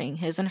matching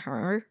his and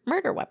her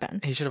murder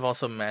weapon. He should have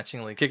also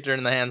matchingly kicked her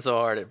in the hand so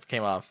hard it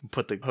came off and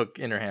put the hook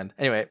in her hand.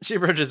 Anyway, she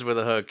approaches with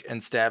a hook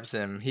and stabs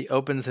him. He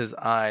opens his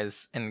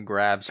eyes and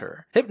grabs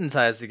her.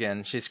 Hypnotized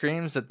again, she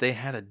screams that they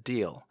had a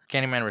deal.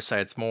 Candyman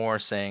recites more,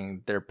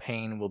 saying their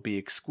pain will be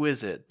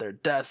exquisite, their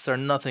deaths are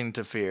nothing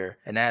to fear,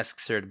 and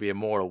asks her to be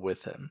immortal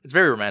with him. It's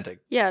very romantic.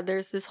 Yeah,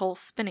 there's this whole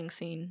spinning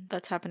scene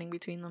that's happening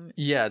between them.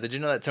 Yeah, did you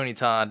know that Tony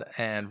Todd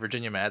and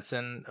Virginia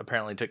Madsen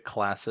apparently took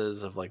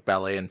classes of like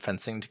ballet and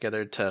fencing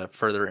together to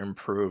further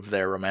improve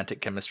their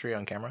romantic chemistry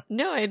on camera?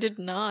 No, I did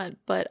not,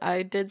 but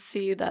I did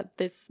see that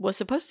this was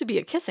supposed to be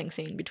a kissing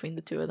scene between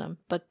the two of them,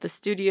 but the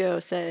studio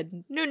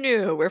said,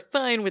 no, we're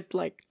fine with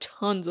like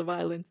tons of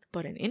violence,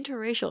 but an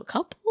interracial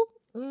couple?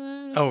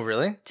 Oh,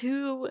 really?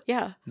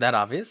 Yeah. That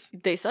obvious?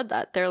 They said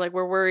that. They're like,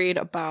 we're worried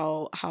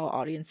about how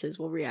audiences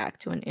will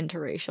react to an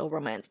interracial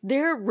romance.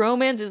 Their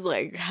romance is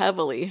like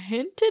heavily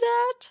hinted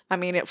at. I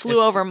mean, it flew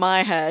over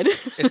my head.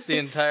 It's the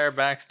entire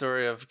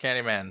backstory of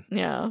Candyman.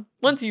 Yeah.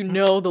 Once you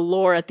know the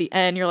lore at the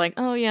end, you're like,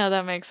 oh yeah,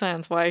 that makes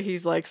sense why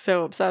he's like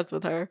so obsessed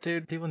with her.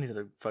 Dude, people need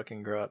to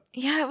fucking grow up.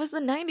 Yeah, it was the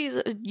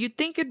 90s. You'd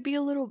think it'd be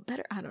a little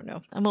better. I don't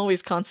know. I'm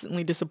always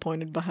constantly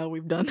disappointed by how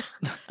we've done.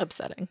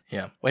 Upsetting.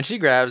 Yeah. When she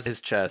grabs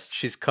his chest,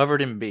 she's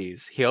covered in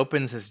bees. He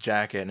opens his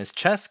jacket and his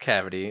chest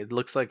cavity, it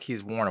looks like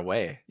he's worn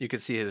away. You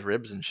could see his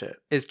ribs and shit.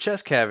 His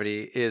chest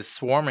cavity is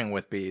swarming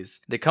with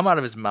bees. They come out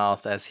of his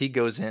mouth as he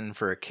goes in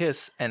for a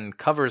kiss and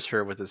covers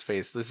her with his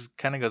face. This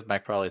kind of goes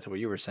back probably to what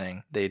you were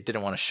saying. They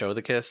didn't want to show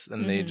the kiss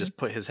and they just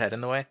put his head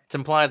in the way. It's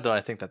implied though,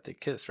 I think, that they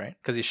kiss, right?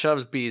 Because he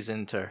shoves bees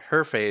into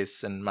her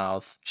face and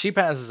mouth. She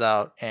passes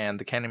out and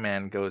the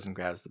Candyman goes and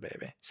grabs the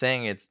baby,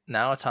 saying it's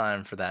now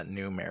time for that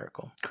new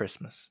miracle,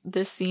 Christmas.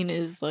 This scene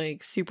is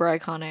like super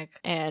iconic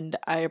and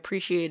I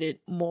appreciate it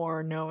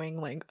more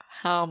knowing like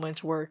how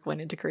much work went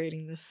into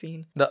creating this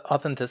scene. The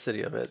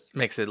authenticity of it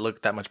makes it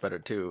look that much better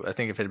too. I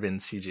think if it had been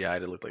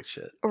CGI, it looked like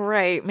shit.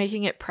 Right,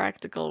 making it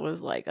practical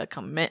was like a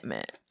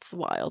commitment. It's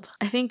wild.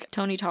 I think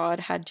Tony Todd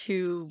had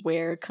to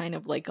wear kind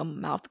of like a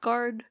mouth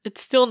guard.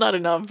 It's still not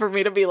enough for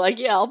me to be like,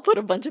 yeah, I'll put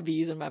a bunch of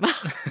bees in my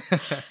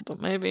mouth.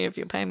 But maybe if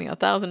you pay me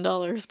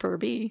 $1,000 per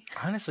bee.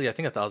 Honestly, I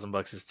think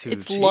 $1,000 is too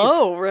it's cheap.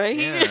 low, right?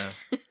 Yeah.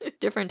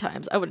 Different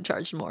times. I would have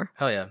charged more.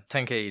 Hell yeah.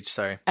 $10K each,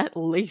 sorry. At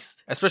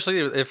least. Especially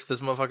if this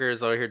motherfucker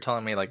is over here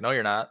telling me, like, no,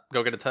 you're not.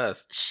 Go get a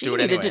test. She Do it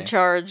needed anyway. to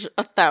charge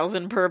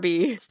 $1,000 per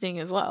bee sting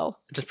as well.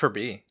 Just per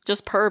bee.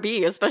 Just per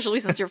bee, especially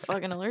since you're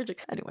fucking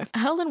allergic. Anyway,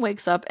 Helen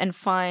wakes up and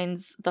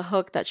finds the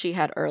hook that she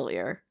had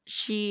earlier.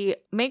 She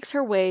makes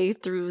her way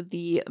through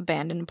the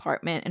abandoned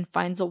apartment and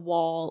finds a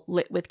wall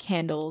lit with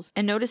candles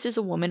and notices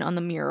a woman on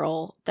the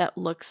mural that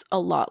looks a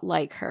lot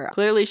like her.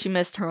 Clearly, she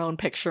missed her own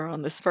picture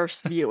on this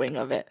first viewing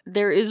of it.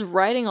 There is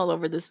writing all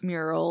over this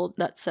mural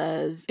that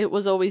says, "It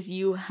was always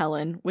you,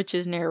 Helen," which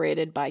is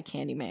narrated by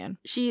Candyman.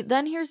 She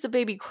then hears the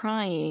baby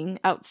crying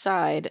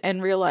outside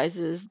and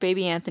realizes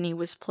baby Anthony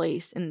was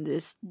placed in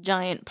this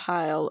giant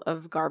pile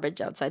of garbage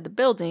outside the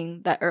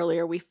building that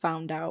earlier we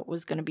found out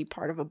was going to be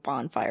part of a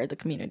bonfire the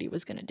community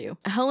was going to do.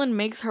 Helen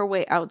makes her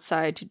way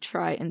outside to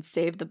try and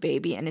save the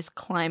baby and is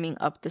climbing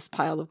up this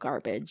pile of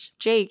garbage.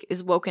 Jake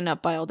is woken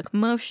up by all the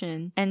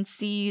commotion and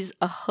sees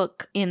a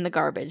hook in the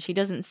garbage. He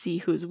doesn't see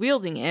who's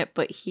wielding it,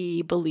 but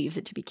he believes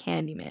it to be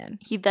Candyman.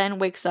 He then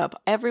wakes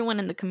up everyone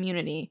in the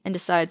community and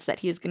decides that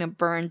he is going to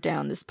burn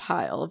down this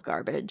pile of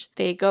garbage.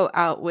 They go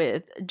out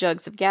with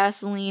jugs of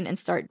gasoline and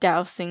start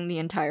dousing the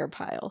entire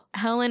pile.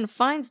 Helen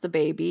finds the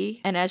baby,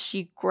 and as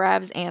she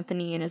grabs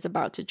Anthony and is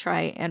about to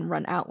try and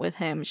run out with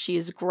him, she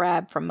is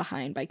grabbed from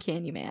behind by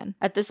Candyman.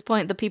 At this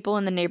point, the people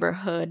in the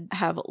neighborhood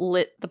have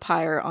lit the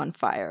pyre on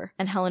fire,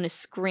 and Helen is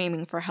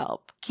screaming for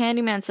help.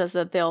 Candyman says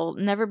that they'll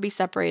never be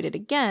separated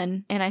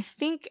again, and I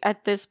think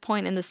at this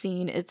point in the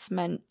scene, it's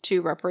meant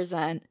to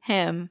represent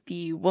him,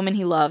 the woman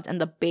he loved, and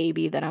the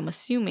baby that I'm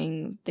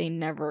assuming they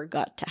never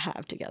got to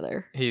have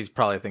together. He's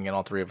probably thinking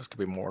all three of us could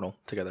be mortal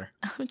together.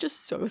 I'm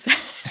just so sad.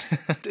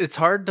 It's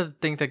hard to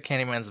think that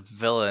Candyman's a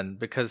villain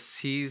because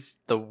he's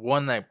the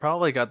one that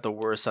probably got the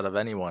worst out of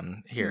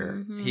anyone here.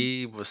 Mm-hmm.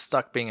 He was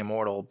stuck being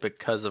immortal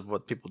because of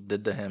what people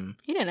did to him.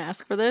 He didn't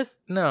ask for this.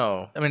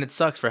 No. I mean, it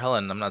sucks for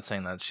Helen. I'm not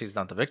saying that she's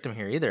not the victim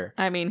here either.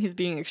 I mean, he's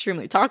being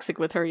extremely toxic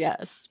with her,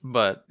 yes.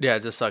 But yeah,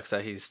 it just sucks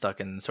that he's stuck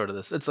in sort of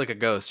this. It's like a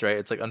ghost, right?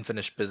 It's like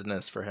unfinished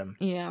business for him.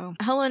 Yeah.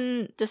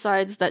 Helen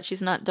decides that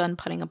she's not done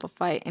putting up a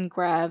fight and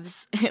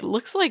grabs, it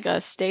looks like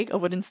a stake, a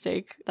wooden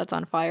stake that's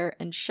on fire,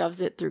 and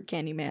shoves it through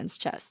Candyman's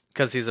chest.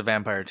 Because he's a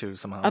vampire too,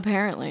 somehow.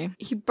 Apparently.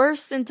 He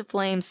bursts into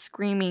flames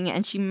screaming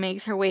and she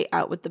makes her way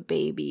out with the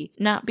baby.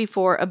 Not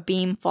before a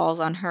beam falls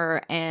on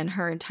her and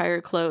her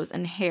entire clothes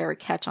and hair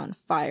catch on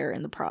fire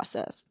in the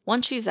process.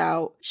 Once she's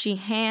out, she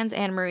hands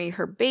Anne-Marie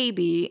her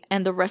baby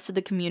and the rest of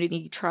the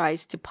community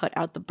tries to put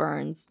out the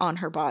burns on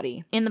her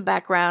body. In the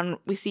background,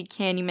 we see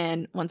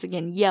Candyman once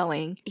again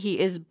yelling. He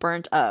is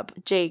burnt up,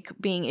 Jake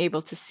being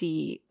able to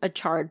see a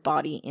charred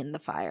body in the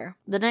fire.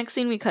 The next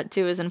scene we cut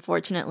to is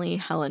unfortunately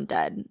Helen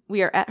dead.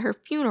 We are at her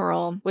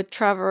funeral with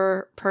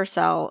Trevor,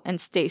 Purcell,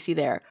 and Stacy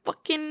there.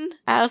 Fucking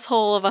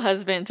asshole of a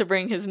husband to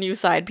bring his new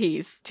side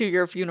piece to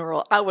your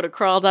funeral. I would have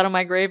crawled out of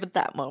my grave at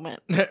that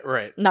moment.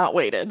 Right. Not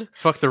waited.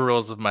 Fuck the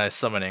rules of my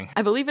summoning.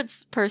 I believe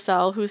it's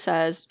Purcell who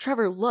says,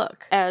 "Trevor,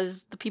 look,"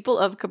 as the people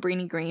of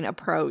Cabrini Green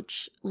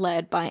approach,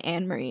 led by by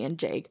Anne Marie and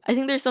Jake. I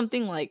think there's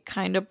something like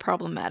kind of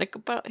problematic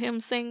about him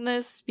saying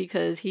this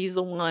because he's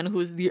the one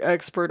who's the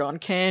expert on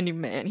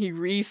Candyman. He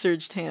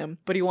researched him,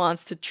 but he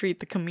wants to treat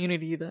the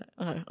community that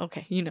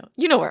okay, you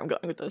know where I'm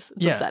going with this.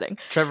 It's upsetting.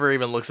 Trevor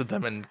even looks at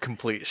them in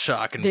complete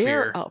shock and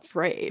fear. They're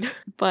afraid.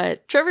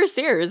 But Trevor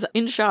stares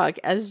in shock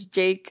as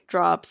Jake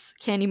drops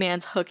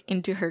Candyman's hook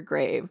into her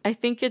grave. I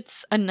think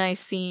it's a nice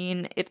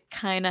scene. It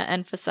kind of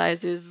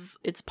emphasizes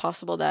it's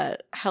possible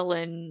that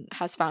Helen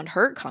has found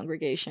her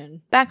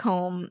congregation. Back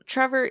home,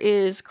 Trevor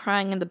is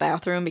crying in the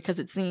bathroom because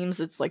it seems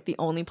it's like the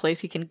only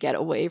place he can get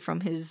away from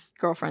his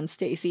girlfriend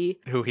Stacy.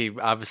 Who he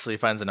obviously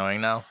finds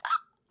annoying now.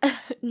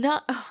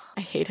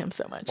 I hate him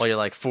so much. Well, you're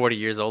like 40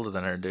 years older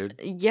than her, dude.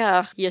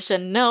 Yeah, you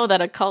should know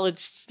that a college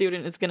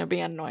student is gonna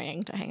be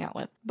annoying to hang out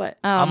with. But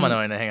I'm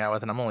annoying to hang out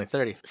with, and I'm only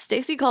 30.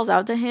 Stacy calls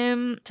out to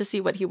him to see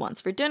what he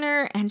wants for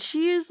dinner, and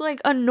she is like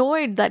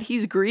annoyed that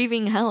he's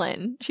grieving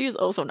Helen. She is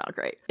also not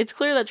great. It's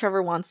clear that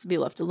Trevor wants to be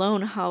left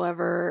alone.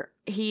 However,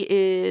 he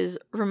is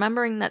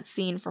remembering that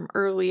scene from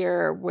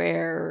earlier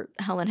where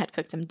Helen had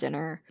cooked him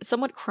dinner.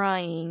 Somewhat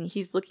crying,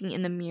 he's looking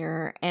in the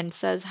mirror and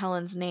says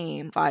Helen's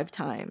name 5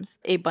 times.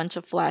 A bunch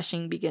of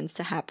flashing begins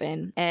to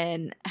happen,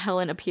 and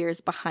Helen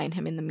appears behind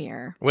him in the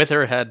mirror. With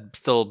her head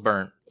still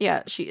burnt.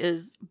 Yeah, she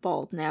is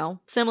bald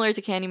now. Similar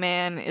to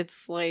Candyman,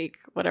 it's like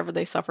whatever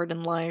they suffered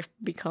in life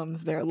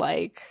becomes their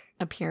like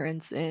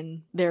appearance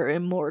in their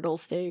immortal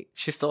state.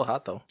 She's still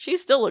hot though. She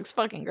still looks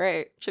fucking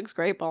great. She looks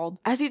great bald.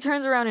 As he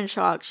turns around in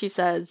shock, she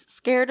says,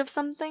 "Scared of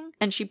something?"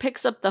 And she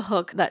picks up the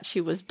hook that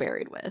she was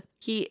buried with.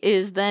 He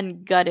is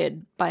then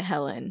gutted by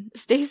Helen.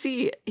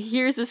 Stacy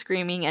hears the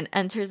screaming and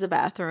enters the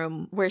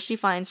bathroom where she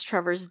finds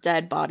Trevor's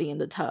dead body in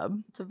the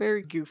tub. It's a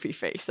very goofy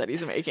face that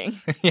he's making.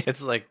 Yeah,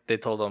 it's like they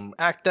told him,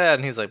 act dead,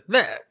 and he's like,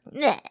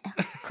 bleh.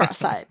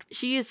 Cross-eyed.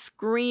 She is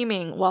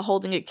screaming while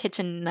holding a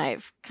kitchen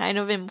knife, kind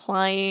of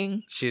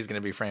implying she's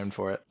gonna be framed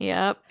for it.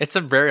 Yep. It's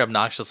a very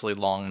obnoxiously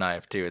long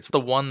knife, too. It's the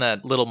one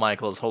that little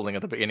Michael is holding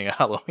at the beginning of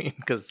Halloween,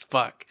 because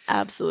fuck.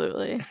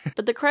 Absolutely.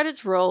 But the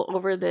credits roll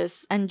over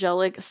this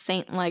angelic,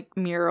 saint-like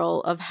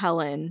mural of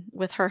Helen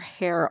with her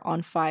hair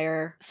on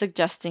fire,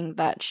 suggesting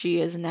that she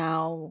is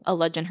now a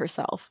legend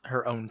herself.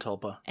 Her own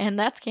tulpa. And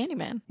that's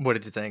Candyman. What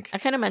did you think? I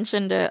kind of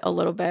mentioned it a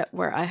little bit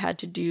where I had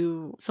to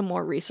do some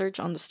more research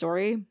on the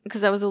story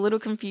because I was a little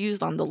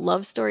confused on the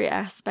love story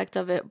aspect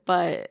of it,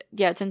 but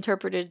yeah, it's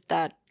interpreted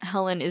that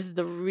Helen is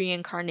the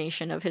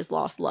reincarnation of his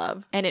lost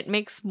love. And it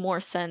makes more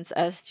sense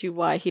as to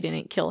why he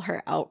didn't kill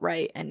her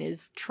outright and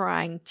is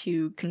trying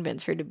to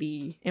convince her to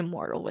be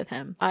immortal with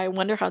him. I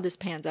wonder how this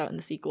pans out in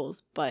the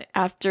sequels, but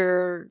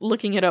after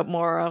looking it up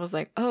more, I was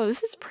like, oh,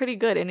 this is pretty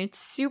good. And it's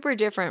super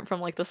different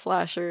from like the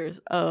slashers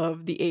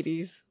of the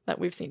 80s that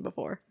we've seen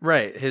before.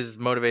 Right. His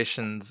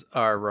motivations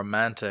are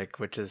romantic,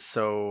 which is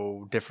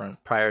so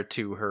different. Prior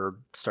to her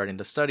starting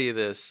to study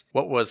this,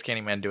 what was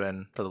Candyman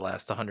doing for the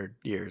last 100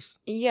 years?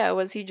 Yeah,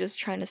 was he just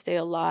trying to stay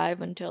alive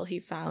until he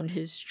found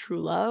his true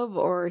love,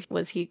 or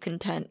was he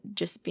content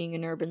just being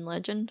an urban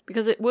legend?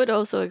 Because it would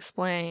also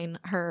explain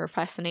her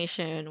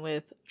fascination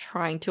with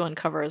trying to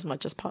uncover as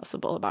much as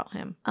possible about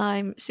him.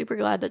 I'm super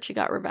glad that she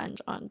got revenge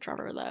on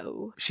Trevor,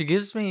 though. She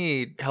gives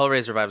me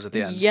Hellraiser vibes at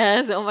the end.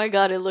 Yes, oh my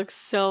god, it looks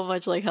so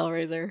much like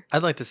Hellraiser.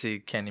 I'd like to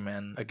see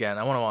Candyman again.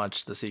 I want to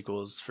watch the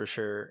sequels for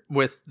sure.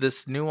 With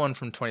this new one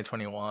from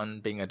 2021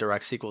 being a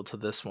direct sequel to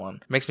this one,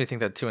 it makes me think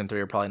that 2 and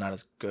 3 are probably not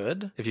as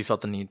good, if you felt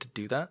the need to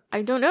do that.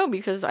 I don't know,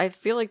 because I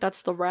feel like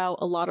that's the route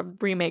a lot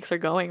of remakes are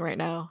going right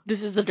now.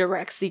 This is the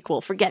direct sequel.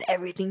 Forget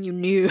everything you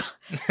knew.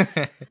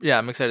 Yeah,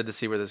 I'm excited to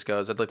see where this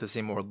goes. I'd like to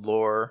see more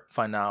lore,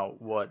 find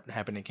out what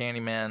happened to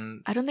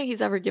Candyman. I don't think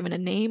he's ever given a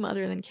name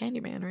other than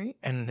Candyman, right?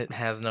 And it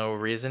has no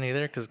reason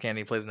either, because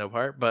Candy plays no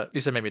part, but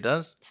you said maybe it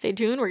does. Stay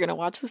tuned, we're gonna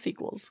watch the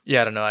sequels.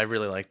 Yeah, I don't know. I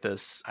really like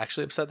this.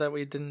 Actually upset that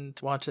we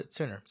didn't watch it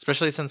sooner.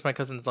 Especially since my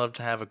cousins love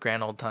to have a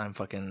grand old time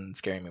fucking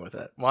scaring me with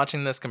it.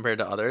 Watching this compared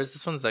to others,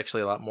 this one's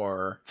actually a lot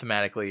more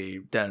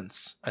thematically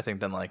dense, I think,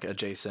 than like a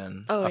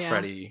Jason,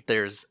 Freddy.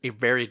 There's a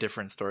very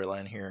different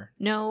storyline here.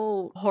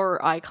 No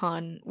horror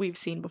icon we've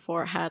seen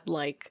before had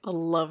like a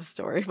love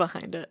story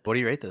behind it. What do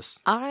you rate this?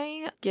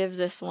 I give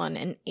this one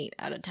an 8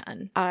 out of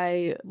 10.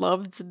 I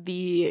loved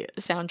the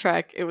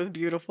soundtrack. It was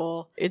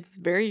beautiful. It's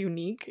very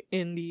unique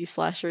in the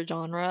slasher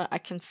genre. I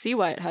can see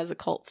why it has a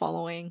cult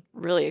following.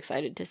 Really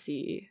excited to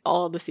see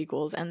all the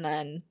sequels and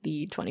then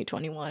the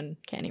 2021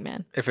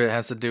 Candyman. If it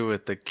has to do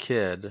with the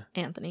kid,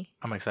 Anthony.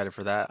 I'm excited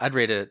for that. I'd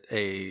rate it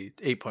a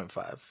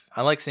 8.5.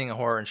 I like seeing a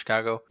horror in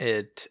Chicago.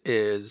 It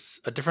is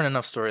a different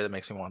enough story that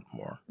makes me want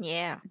more.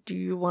 Yeah. Do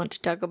you want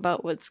to talk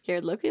about what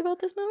scared Loki about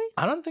this movie?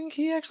 I don't think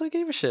he actually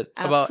gave a shit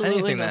Absolutely about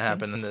anything that nothing.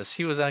 happened in this.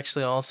 He was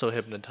actually also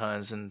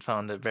hypnotized and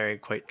found it very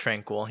quite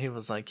tranquil. He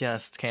was like,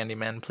 yes,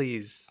 Candyman,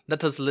 please,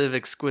 let us live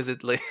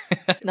exquisitely.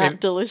 Not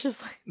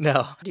deliciously.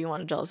 No. Do you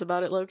want to tell us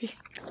about it, Loki?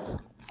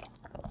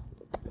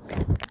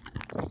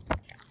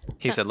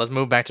 He said, let's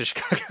move back to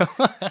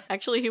Chicago.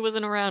 Actually, he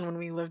wasn't around when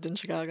we lived in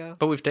Chicago.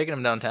 But we've taken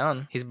him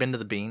downtown. He's been to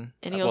the Bean.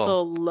 And he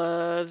also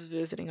loves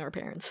visiting our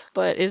parents.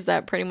 But is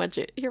that pretty much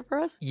it here for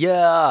us?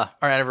 Yeah.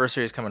 Our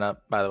anniversary is coming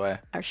up, by the way.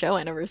 Our show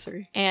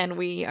anniversary. And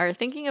we are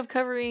thinking of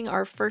covering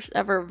our first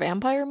ever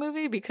vampire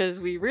movie because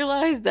we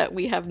realized that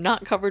we have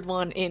not covered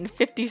one in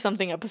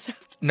 50-something episodes.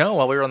 No,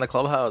 while we were on the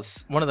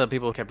Clubhouse, one of the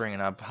people kept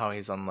bringing up how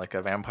he's on like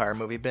a vampire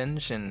movie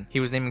binge, and he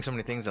was naming so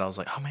many things that I was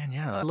like, oh man,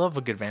 yeah, I love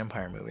a good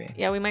vampire movie.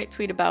 Yeah, we might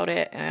tweet about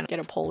it and get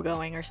a poll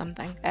going or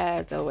something.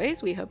 As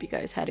always, we hope you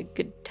guys had a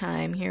good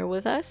time here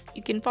with us.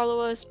 You can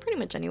follow us pretty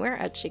much anywhere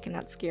at Shaken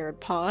Not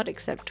Scared Pod,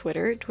 except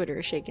Twitter. Twitter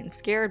is Shaken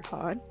Scared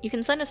Pod. You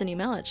can send us an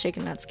email at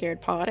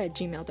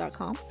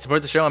shakennotScaredPod@gmail.com.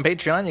 Support the show on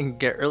Patreon. You can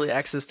get early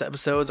access to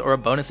episodes or a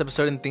bonus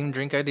episode and themed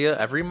drink idea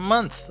every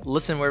month.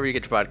 Listen wherever you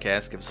get your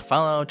podcasts. Give us a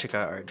follow. Check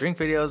out our drink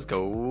videos.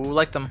 Go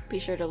like them. Be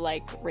sure to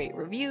like, rate,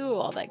 review,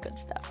 all that good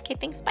stuff. Okay,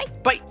 thanks. Bye.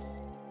 Bye.